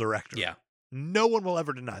unbelievable director. Yeah. No one will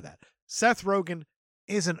ever deny that. Seth Rogen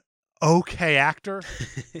is an okay actor,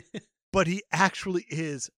 but he actually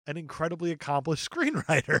is an incredibly accomplished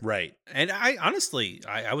screenwriter. Right. And I honestly,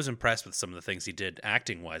 I was impressed with some of the things he did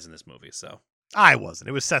acting-wise in this movie, so. I wasn't.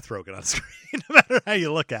 It was Seth Rogen on screen, no matter how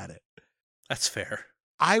you look at it. That's fair.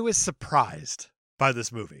 I was surprised by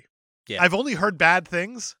this movie. Yeah. I've only heard bad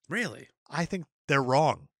things. Really? I think they're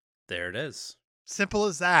wrong. There it is. Simple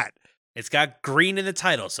as that. It's got green in the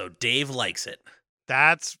title, so Dave likes it.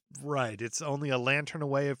 That's right. It's only a lantern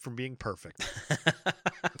away from being perfect.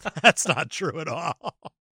 That's not true at all.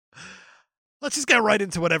 Let's just get right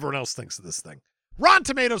into what everyone else thinks of this thing. Rotten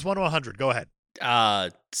Tomatoes 1 to 100. Go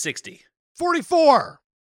ahead. 60. 44.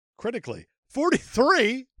 Critically.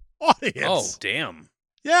 43. Audience. Oh, damn.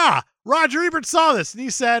 Yeah. Roger Ebert saw this and he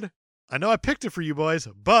said, I know I picked it for you boys,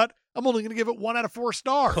 but I'm only going to give it 1 out of 4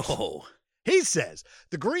 stars. Oh. He says,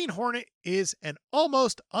 The Green Hornet is an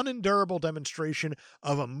almost unendurable demonstration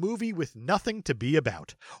of a movie with nothing to be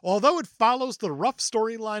about. Although it follows the rough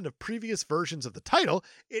storyline of previous versions of the title,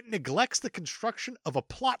 it neglects the construction of a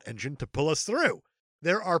plot engine to pull us through.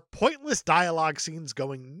 There are pointless dialogue scenes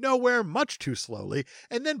going nowhere much too slowly,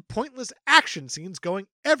 and then pointless action scenes going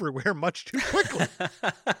everywhere much too quickly.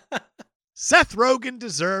 Seth Rogen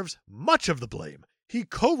deserves much of the blame. He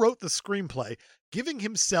co-wrote the screenplay, giving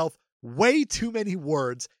himself way too many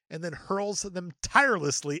words and then hurls them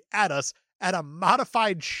tirelessly at us at a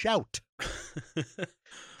modified shout.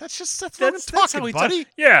 That's just Seth Rogen talking, buddy.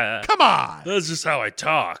 Yeah. Come on. That's just how I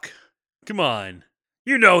talk. Come on.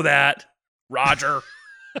 You know that, Roger.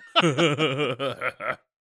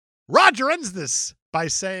 Roger ends this by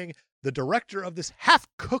saying the director of this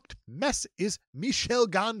half-cooked mess is Michel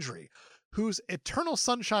Gondry, whose Eternal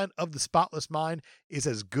Sunshine of the Spotless Mind is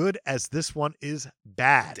as good as this one is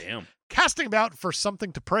bad. Damn. Casting about for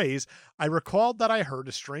something to praise, I recalled that I heard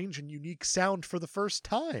a strange and unique sound for the first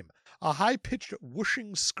time, a high-pitched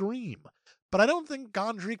whooshing scream. But I don't think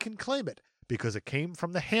Gondry can claim it, because it came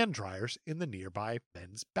from the hand dryers in the nearby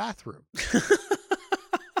men's bathroom.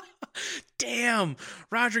 Damn.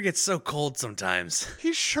 Roger gets so cold sometimes.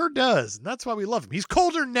 He sure does, and that's why we love him. He's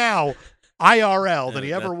colder now IRL than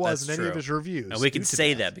he ever was in any of his reviews. And we can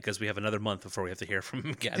say that because we have another month before we have to hear from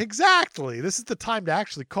him again. Exactly. This is the time to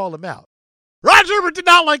actually call him out. Roger Ebert did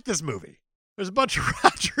not like this movie. There's a bunch of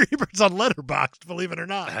Roger Eberts on Letterboxd, believe it or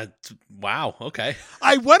not. Wow. Okay.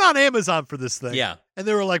 I went on Amazon for this thing. Yeah. And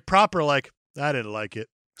they were like I didn't like it.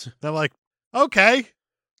 And I'm like, okay.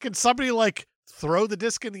 Can somebody throw the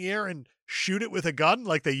disc in the air and shoot it with a gun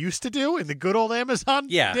like they used to do in the good old Amazon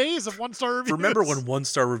days of 1-star reviews? Remember when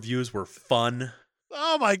 1-star reviews were fun?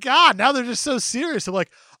 Oh my God. Now they're just so serious. I'm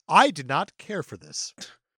like, I did not care for this.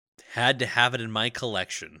 Had to have it in my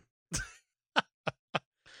collection.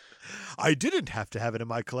 I didn't have to have it in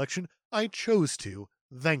my collection. I chose to.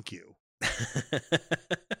 Thank you.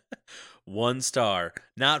 1 star.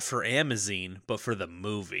 Not for Amazon, but for the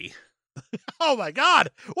movie. Oh my God,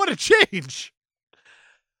 what a change!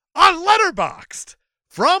 On Letterboxd,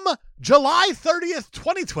 from July 30th,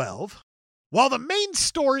 2012, while the main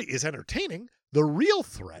story is entertaining, the real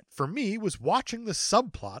threat for me was watching the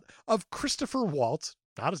subplot of Christopher Waltz,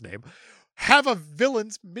 not his name, have a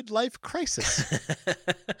villain's midlife crisis.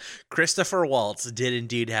 Christopher Waltz did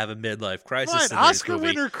indeed have a midlife crisis. Right, in Oscar this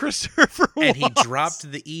movie, winner Christopher Waltz. and he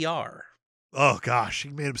dropped the ER. Oh gosh, he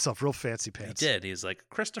made himself real fancy pants. He did. He's like,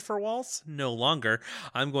 Christopher Waltz? No longer.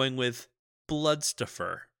 I'm going with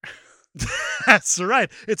Bloodstuffer. That's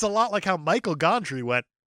right. It's a lot like how Michael Gondry went,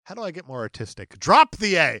 how do I get more artistic? Drop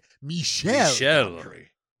the A. Michel. Gondry.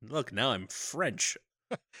 Look, now I'm French.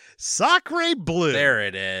 Sacre bleu. There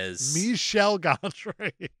it is. Michel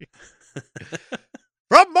Gondry.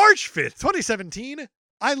 From March 5th, 2017,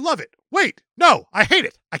 I love it. Wait, no, I hate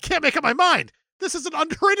it. I can't make up my mind. This is an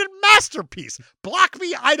underrated masterpiece. Block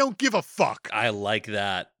me, I don't give a fuck. I like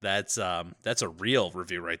that. That's a real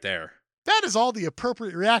review right there. That is all the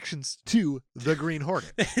appropriate reactions to The Green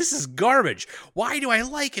Hornet. This is garbage. Why do I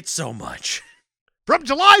like it so much? From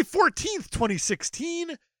July 14th,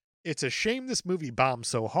 2016, it's a shame this movie bombed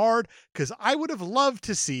so hard because I would have loved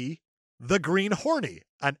to see The Green Hornet,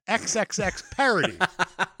 an XXX parody.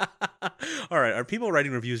 All right, are people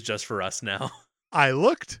writing reviews just for us now? I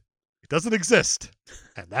looked. It doesn't exist.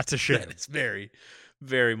 And that's a shame. It's very,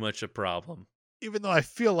 very much a problem. Even though I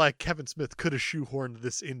feel like Kevin Smith could have shoehorned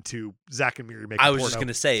this into Zack and Miri making I was porno just going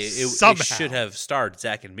to say, it should have starred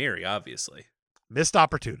Zack and Miri, obviously. Missed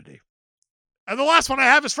opportunity. And the last one I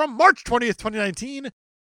have is from March 20th, 2019.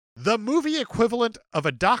 The movie equivalent of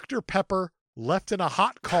a Dr. Pepper left in a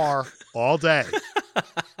hot car all day.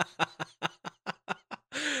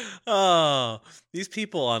 Oh, these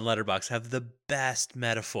people on Letterboxd have the best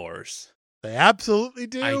metaphors. They absolutely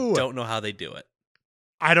do. I don't know how they do it.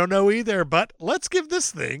 I don't know either, but let's give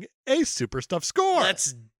this thing a super stuff score.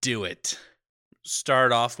 Let's do it.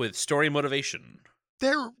 Start off with story motivation.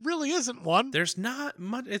 There really isn't one. There's not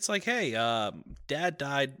much. It's like, hey, dad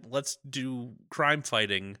died. Let's do crime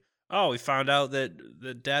fighting. Oh, we found out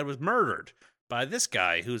that dad was murdered by this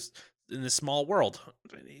guy who's in this small world.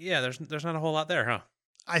 Yeah, there's not a whole lot there, huh?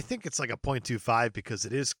 I think it's like a 0.25 because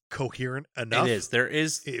it is coherent enough. It is. There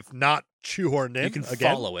is. If not shoehorned in. You can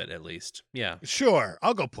follow it at least. Yeah. Sure.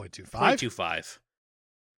 I'll go 0.25. 0.25.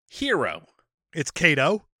 Hero. It's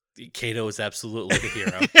Kato. Kato is absolutely the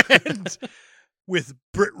hero. And with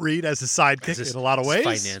Britt Reed as his sidekick in a lot of ways.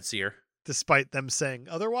 Financier. Despite them saying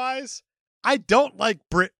otherwise. I don't like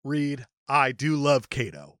Britt Reed. I do love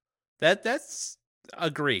Kato. That's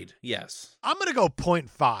agreed. Yes. I'm going to go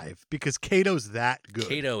 0.5 because Kato's that good.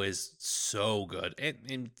 Kato is so good.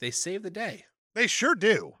 And they save the day. They sure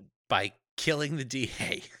do. By killing the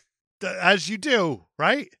DA. As you do,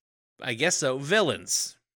 right? I guess so.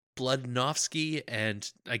 Villains. Bludnovsky and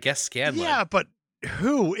I guess Scanlon. Yeah, but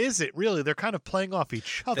who is it really? They're kind of playing off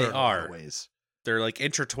each other in a lot of They are. ways. They're like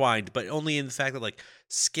intertwined, but only in the fact that like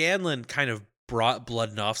Scanlon kind of brought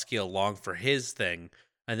Bludnovsky along for his thing,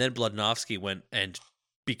 and then Bludnovsky went and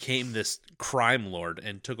became this crime lord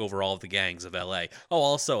and took over all of the gangs of LA. Oh,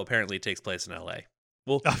 also apparently it takes place in LA.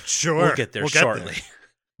 We'll get there shortly.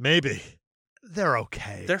 Maybe. They're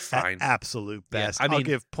okay. They're fine. At absolute best. Yeah, I mean, I'll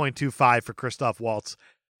give 0.25 for Christoph Waltz.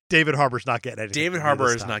 David Harbour's not getting anything. David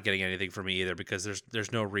Harbour is not getting anything from me either because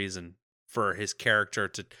there's no reason for his character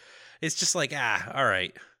to. It's just like, all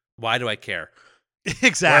right. Why do I care?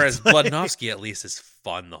 Exactly. Whereas Bludnovsky at least is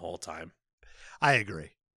fun the whole time. I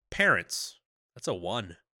agree. Parents. That's a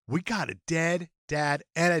 1. We got a dead dad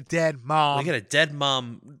and a dead mom. We got a dead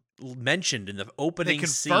mom mentioned in the opening They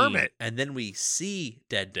confirm scene, it. and then we see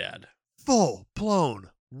dead dad. Full blown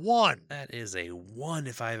 1. That is a 1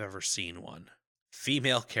 if I've ever seen one.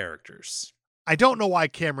 Female characters. I don't know why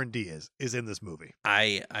Cameron Diaz is in this movie.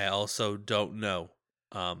 I also don't know.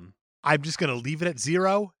 I'm just going to leave it at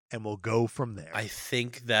 0 and we'll go from there. I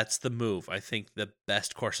think that's the move. I think the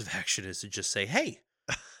best course of action is to just say, hey,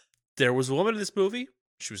 there was a woman in this movie.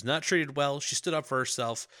 She was not treated well. She stood up for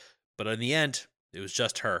herself. But in the end, it was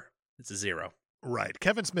just her. It's a 0. Right.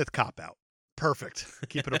 Kevin Smith cop out. Perfect.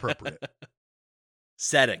 Keep it appropriate.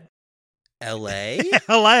 Setting. LA?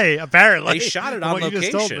 LA, apparently. They shot it on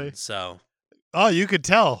location, so. Oh, you could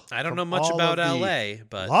tell. I don't know much about LA,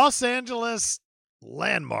 but. Los Angeles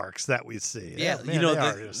landmarks that we see. Yeah, man, you know,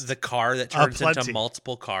 the car that turns into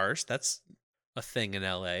multiple cars. That's a thing in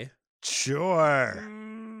LA. Sure.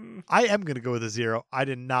 I am going to go with a 0. I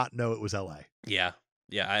did not know it was LA. Yeah.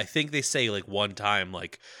 Yeah. I think they say like one time,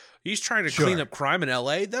 like, He's trying to Sure. clean up crime in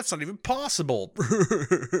L.A.? That's not even possible.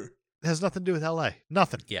 It has nothing to do with LA.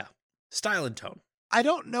 Nothing. Yeah. Style and tone. I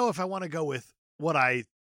don't know if I want to go with what I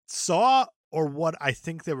saw or what I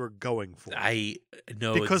think they were going for. I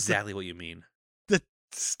know Because exactly what you mean. The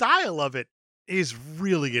style of it is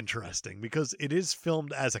really interesting because it is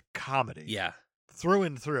filmed as a comedy. Yeah. Through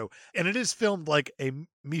and through. And it is filmed like a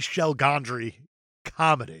Michel Gondry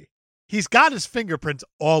comedy. He's got his fingerprints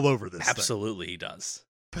all over this thing. Absolutely, he does.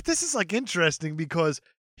 But this is like interesting because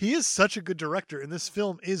he is such a good director and this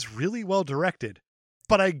film is really well directed.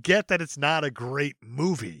 But I get that it's not a great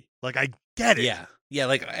movie. Like, I get it. Yeah. Yeah,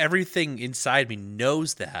 like everything inside me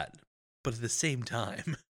knows that. But at the same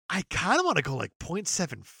time, I kind of want to go like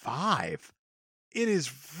 0.75. It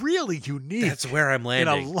is really unique. that's where I'm in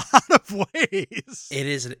a landing. lot of ways. It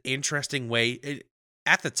is an interesting way,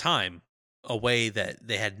 at the time, a way that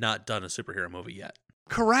they had not done a superhero movie yet.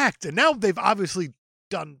 Correct. And now they've obviously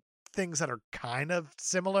done things that are kind of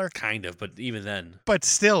similar. Kind of, but even then. But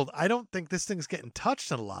still, I don't think this thing's getting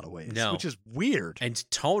touched in a lot of ways. No. Which is weird. And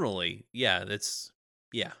tonally, there's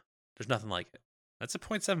nothing like it. That's a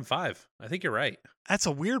 0.75. I think you're right. That's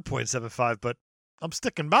a weird 0.75, but I'm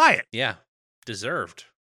sticking by it. Yeah. Deserved.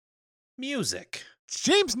 Music. It's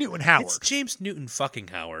James Newton Howard. It's James Newton fucking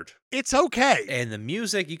Howard. It's okay. And the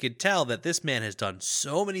music, you could tell that this man has done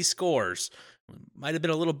so many scores. Might have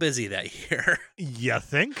been a little busy that year. You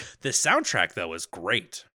think? The soundtrack, though, is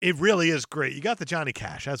great. It really is great. You got the Johnny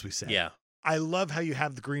Cash, as we said. Yeah. I love how you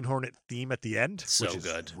have the Green Hornet theme at the end. So which is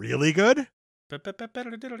good. Really good.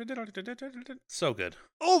 So good.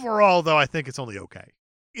 Overall, though, I think it's only okay.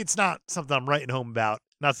 It's not something I'm writing home about.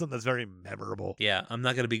 Not something that's very memorable. Yeah, I'm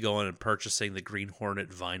not going to be going and purchasing the Green Hornet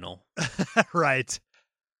vinyl. Right.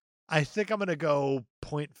 I think I'm going to go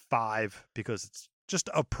 0.5 because it's just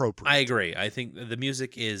appropriate. I agree. I think the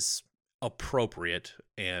music is appropriate,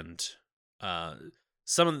 and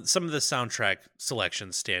some of the soundtrack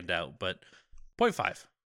selections stand out, but 0.5.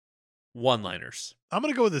 One-liners. I'm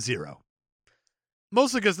going to go with a 0.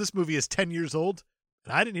 Mostly because this movie is 10 years old,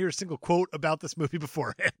 and I didn't hear a single quote about this movie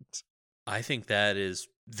beforehand. I think that is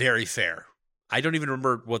very fair. I don't even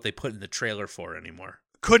remember what they put in the trailer for anymore.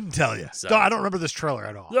 Couldn't tell you. So- No, I don't remember this trailer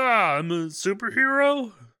at all. I'm a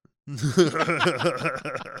superhero.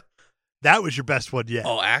 That was your best one yet.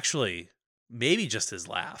 Oh, actually, maybe just his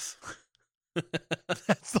laugh.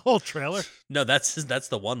 That's the whole trailer? No, that's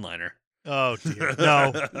the one-liner. Oh, dear.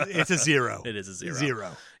 No, it's a 0. It is a 0.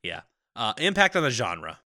 0. Yeah. Impact on the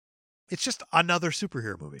genre. It's just another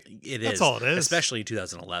superhero movie. It is. That's all it is. Especially in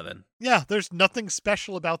 2011. Yeah, there's nothing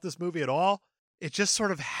special about this movie at all. It just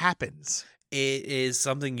sort of happens. It is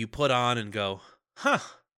something you put on and go, huh,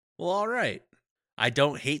 well, all right. I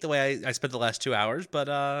don't hate the way I spent the last 2 hours, but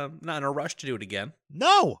not in a rush to do it again.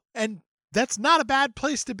 No, and that's not a bad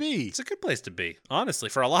place to be. It's a good place to be. Honestly,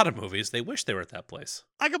 for a lot of movies, they wish they were at that place.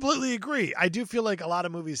 I completely agree. I do feel like a lot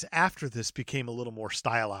of movies after this became a little more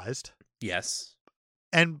stylized. Yes.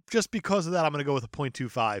 And just because of that, I'm going to go with a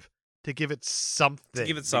 0.25 to give it something. To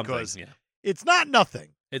give it something, because yeah. it's not nothing.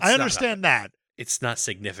 It's I not understand that, It's not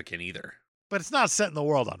significant either. but it's not setting the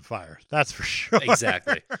world on fire. That's for sure.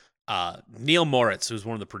 Exactly. Neil Moritz, who's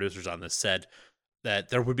one of the producers on this, said that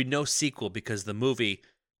there would be no sequel because the movie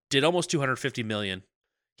did almost $250 million.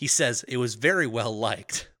 He says it was very well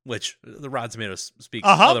liked, which the Rotten Tomatoes speaks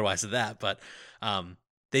otherwise of that. But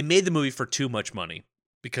they made the movie for too much money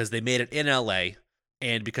because they made it in LA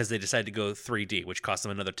and because they decided to go 3D, which cost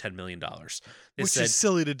them another $10 million. They Which said is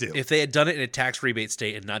silly to do. if they had done it in a tax rebate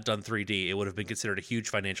state and not done 3D, it would have been considered a huge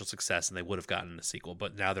financial success and they would have gotten a sequel.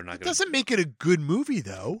 But now they're not It going to. doesn't make it a good movie,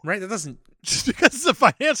 though. Right? That doesn't. Just because it's a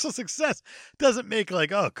financial success doesn't make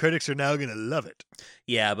like, oh, critics are now going to love it.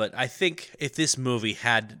 Yeah, but I think if this movie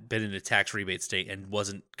had been in a tax rebate state and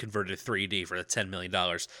wasn't converted to 3D for the $10 million,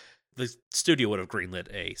 the studio would have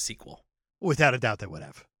greenlit a sequel. Without a doubt, they would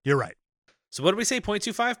have. You're right. So what did we say?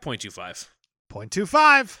 0.25? 0.25.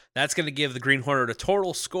 0.25. That's going to give the Green Hornet a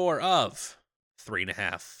total score of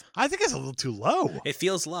 3.5. I think it's a little too low. It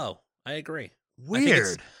feels low. I agree. Weird. I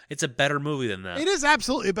think it's a better movie than that. It is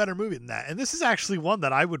absolutely a better movie than that. And this is actually one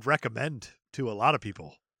that I would recommend to a lot of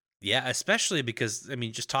people. Yeah, especially because, I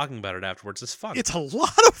mean, just talking about it afterwards is fun. It's a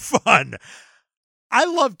lot of fun. I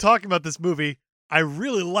love talking about this movie. I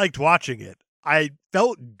really liked watching it. I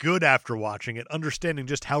felt good after watching it, understanding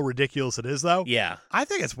just how ridiculous it is, though. Yeah. I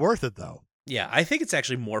think it's worth it, though. Yeah, I think it's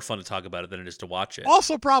actually more fun to talk about it than it is to watch it.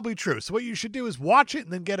 Also probably true. So what you should do is watch it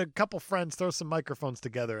and then get a couple friends, throw some microphones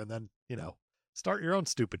together, and then, start your own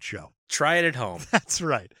stupid show. Try it at home. That's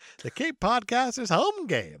right. The Cape Podcasters home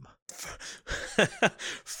game.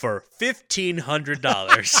 For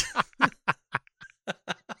 $1,500.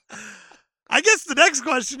 I guess the next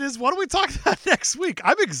question is, what do we talk about next week?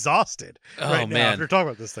 I'm exhausted right now after talking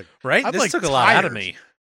about this thing. Right? I'm This took a lot out of tired. me.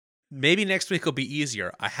 Maybe next week will be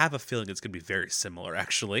easier. I have a feeling it's going to be very similar,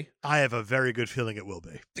 actually. I have a very good feeling it will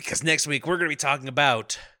be. Because next week we're going to be talking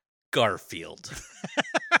about Garfield.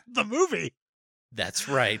 The movie. That's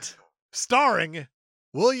right. Starring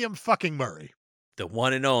William fucking Murray. The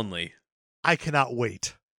one and only. I cannot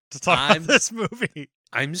wait to talk about this movie.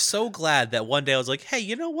 I'm so glad that one day I was like, hey,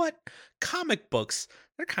 you know what? Comic books,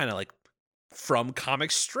 they're kind of like from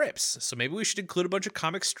comic strips. So maybe we should include a bunch of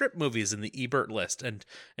comic strip movies in the Ebert list and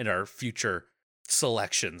in our future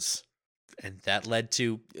selections. And that led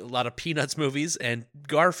to a lot of Peanuts movies and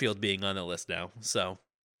Garfield being on the list now. So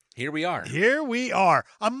here we are. Here we are.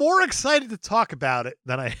 I'm more excited to talk about it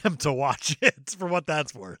than I am to watch it, for what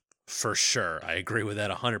that's worth. For sure. I agree with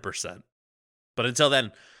that 100%. But until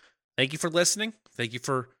then, thank you for listening. Thank you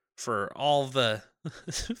for all the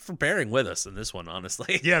for bearing with us in this one,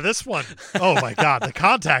 honestly. Yeah, this one. Oh my God, the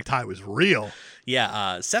contact high was real.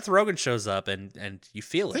 Yeah, Seth Rogen shows up and you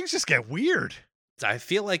feel it. Things just get weird. I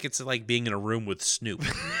feel like it's like being in a room with Snoop.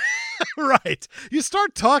 Right. You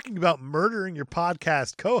start talking about murdering your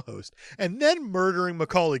podcast co-host and then murdering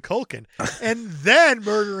Macaulay Culkin and then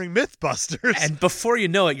murdering Mythbusters. And before you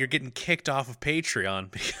know it, you're getting kicked off of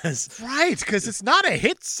Patreon because it's not a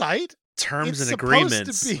hit site. Terms it's and agreements.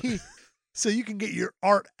 It's supposed to be so you can get your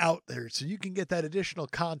art out there, so you can get that additional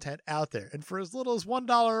content out there. And for as little as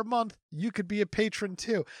 $1 a month, you could be a patron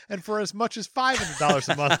too. And for as much as $500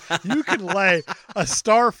 a month, you can lay a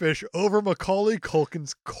starfish over Macaulay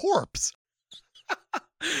Culkin's corpse.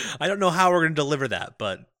 I don't know how we're going to deliver that,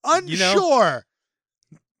 but unsure.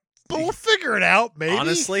 But we'll figure it out, maybe.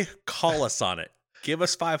 Honestly, call us on it. Give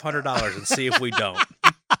us $500 and see if we don't.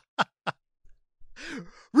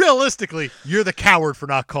 Realistically, you're the coward for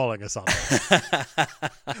not calling us on that.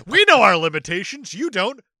 We know our limitations. You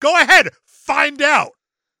don't. Go ahead. Find out.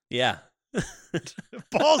 Yeah.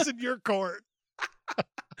 Ball's in your court.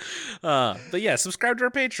 But yeah, subscribe to our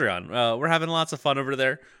Patreon. We're having lots of fun over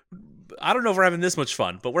there. I don't know if we're having this much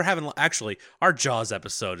fun, but we're having, actually, our Jaws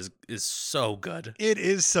episode is so good. It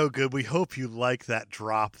is so good. We hope you like that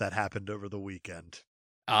drop that happened over the weekend.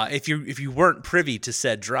 If you weren't privy to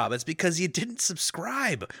said drop, it's because you didn't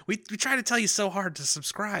subscribe. We try to tell you so hard to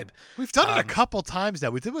subscribe. We've done it a couple times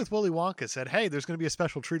now. We did it with Willy Wonka. Said, hey, there's going to be a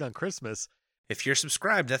special treat on Christmas. If you're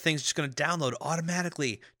subscribed, that thing's just going to download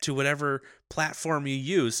automatically to whatever platform you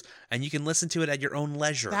use, and you can listen to it at your own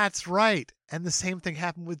leisure. That's right. And the same thing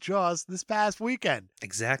happened with Jaws this past weekend.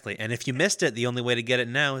 Exactly. And if you missed it, the only way to get it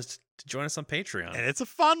now is to join us on Patreon. And it's a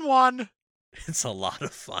fun one. It's a lot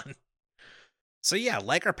of fun. So yeah,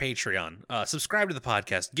 like our Patreon, subscribe to the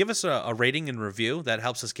podcast, give us a rating and review. That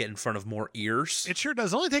helps us get in front of more ears. It sure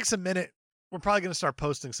does. It only takes a minute. We're probably going to start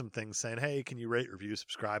posting some things saying, hey, can you rate, review,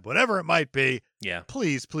 subscribe, whatever it might be. Yeah.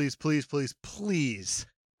 Please, please, please, please, please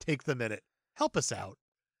take the minute. Help us out.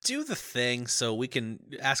 Do the thing so we can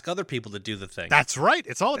ask other people to do the thing. That's right.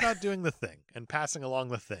 It's all about doing the thing and passing along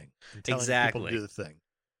the thing. And telling people to do the thing.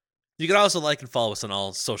 You can also like and follow us on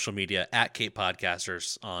all social media at Cape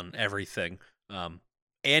Podcasters on everything. And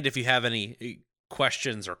if you have any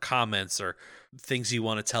questions or comments or things you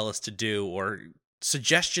want to tell us to do or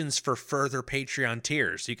suggestions for further Patreon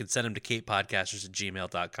tiers, you can send them to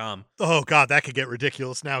capepodcasters@gmail.com. Oh, God, that could get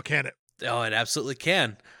ridiculous now, can it? Oh, it absolutely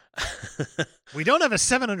can. We don't have a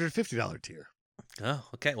 $750 tier. Oh,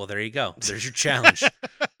 okay. Well, there you go. There's your challenge.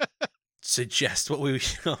 Suggest what we...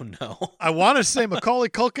 Oh, no. I want to say Macaulay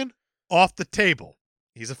Culkin off the table.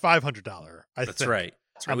 He's a $500. That's right. That's right.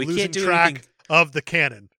 I'm we losing can't do track anything... of the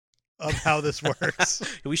canon of how this works.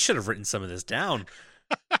 We should have written some of this down.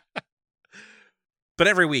 But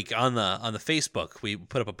every week on the Facebook, we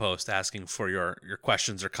put up a post asking for your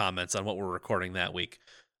questions or comments on what we're recording that week.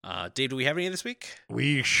 Dave, do we have any this week?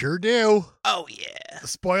 We sure do. Oh, yeah. The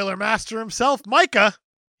spoiler master himself, Micah,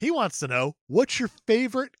 he wants to know, what's your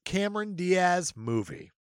favorite Cameron Diaz movie?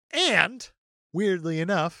 And, weirdly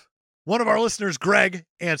enough, one of our listeners, Greg,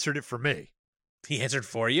 answered it for me. He answered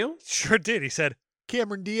for you? Sure did. He said,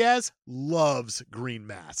 Cameron Diaz loves green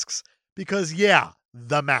masks. Because, yeah,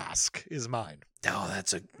 The Mask is mine. Oh,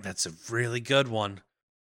 that's a really good one.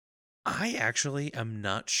 I actually am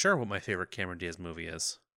not sure what my favorite Cameron Diaz movie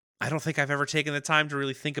is. I don't think I've ever taken the time to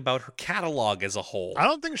really think about her catalog as a whole. I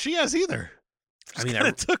don't think she has either. I mean,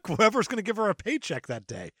 it took whoever's going to give her a paycheck that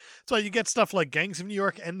day. That's why you get stuff like Gangs of New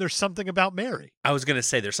York and There's Something About Mary. I was going to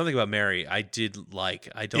say There's Something About Mary I did like.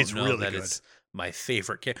 I don't know really that good. It's my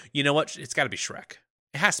favorite. You know what? It's got to be Shrek.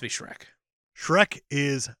 It has to be Shrek. Shrek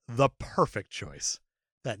is the perfect choice.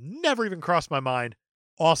 That never even crossed my mind.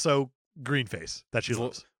 Also, green face that she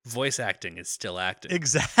loves. Voice acting is still acting.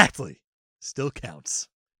 Exactly. Still counts.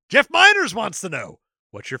 Jeff Miners wants to know,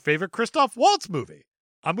 what's your favorite Christoph Waltz movie?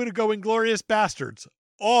 I'm going to go Inglourious Bastards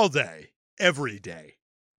all day, every day.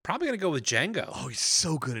 Probably going to go with Django. Oh, he's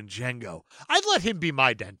so good in Django. I'd let him be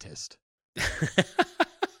my dentist.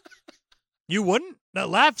 You wouldn't? That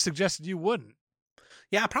laugh suggested you wouldn't.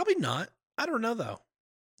 Yeah, probably not. I don't know, though.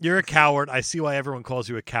 You're a coward. I see why everyone calls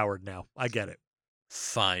you a coward now. I get it.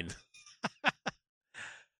 Fine.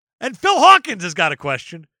 And Phil Hawkins has got a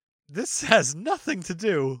question. This has nothing to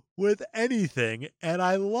do with anything, and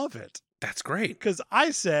I love it. That's great. Because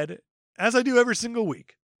I said, as I do every single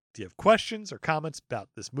week, do you have questions or comments about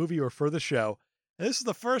this movie or for the show? And this is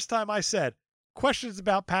the first time I said, questions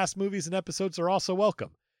about past movies and episodes are also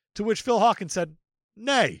welcome. To which Phil Hawkins said,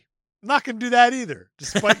 nay, I'm not going to do that either,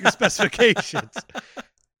 despite your specifications.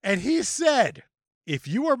 And he said, if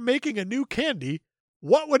you were making a new candy,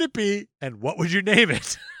 what would it be and what would you name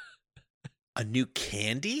it? A new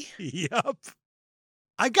candy? Yup.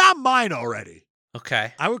 I got mine already.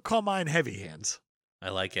 Okay. I would call mine Heavy Hands. I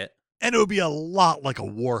like it. And it would be a lot like a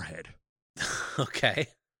warhead. Okay.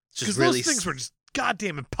 Because those things were just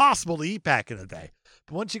goddamn impossible to eat back in the day.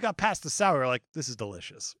 But once you got past the sour, you're like, this is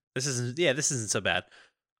delicious. This isn't so bad.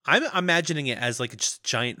 I'm imagining it as like a just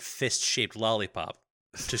giant fist-shaped lollipop.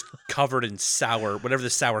 Just covered in sour, whatever the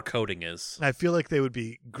sour coating is. I feel like they would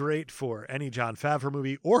be great for any Jon Favreau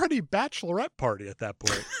movie or any bachelorette party at that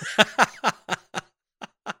point.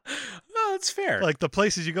 Oh, that's fair. Like the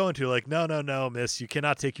places you go into, like, no, miss, you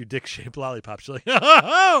cannot take your dick-shaped lollipops. You're like,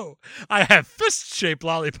 oh, I have fist-shaped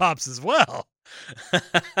lollipops as well.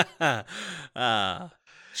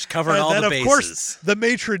 She's covering all the bases. Of course, the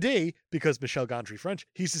maitre d', because Michel Gondry French,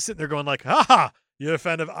 he's just sitting there going like, ha, you're a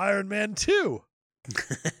fan of Iron Man 2.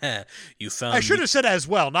 You found. I should have said as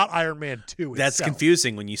well, not Iron Man 2. That's itself.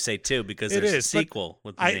 Confusing when you say 2 because there's a sequel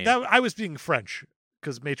with the name. I was being French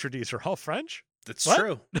because maitre d's are all French. That's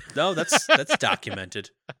true. No, that's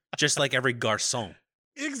documented. Just like every garçon.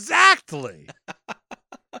 Exactly.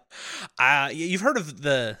 You've heard of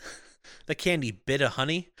the candy Bit of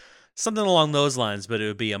Honey? Something along those lines, but it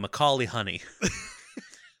would be a Macaulay Honey.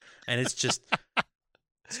 And it's just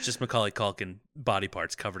Macaulay Culkin body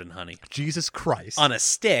parts covered in honey. Jesus Christ. On a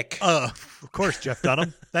stick. Of course, Jeff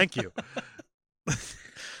Dunham. Thank you.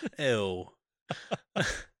 Ew.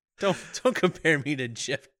 Don't compare me to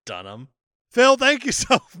Jeff Dunham. Phil, thank you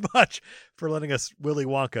so much for letting us Willy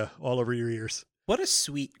Wonka all over your ears. What a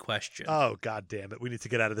sweet question. Oh, God damn it. We need to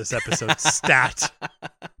get out of this episode. Stat.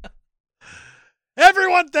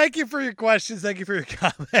 Everyone, thank you for your questions. Thank you for your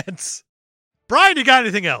comments. Brian, you got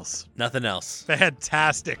anything else? Nothing else.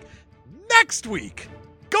 Fantastic. Next week,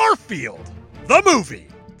 Garfield, the movie.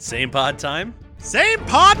 Same pod time? Same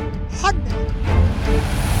pod, Hornet.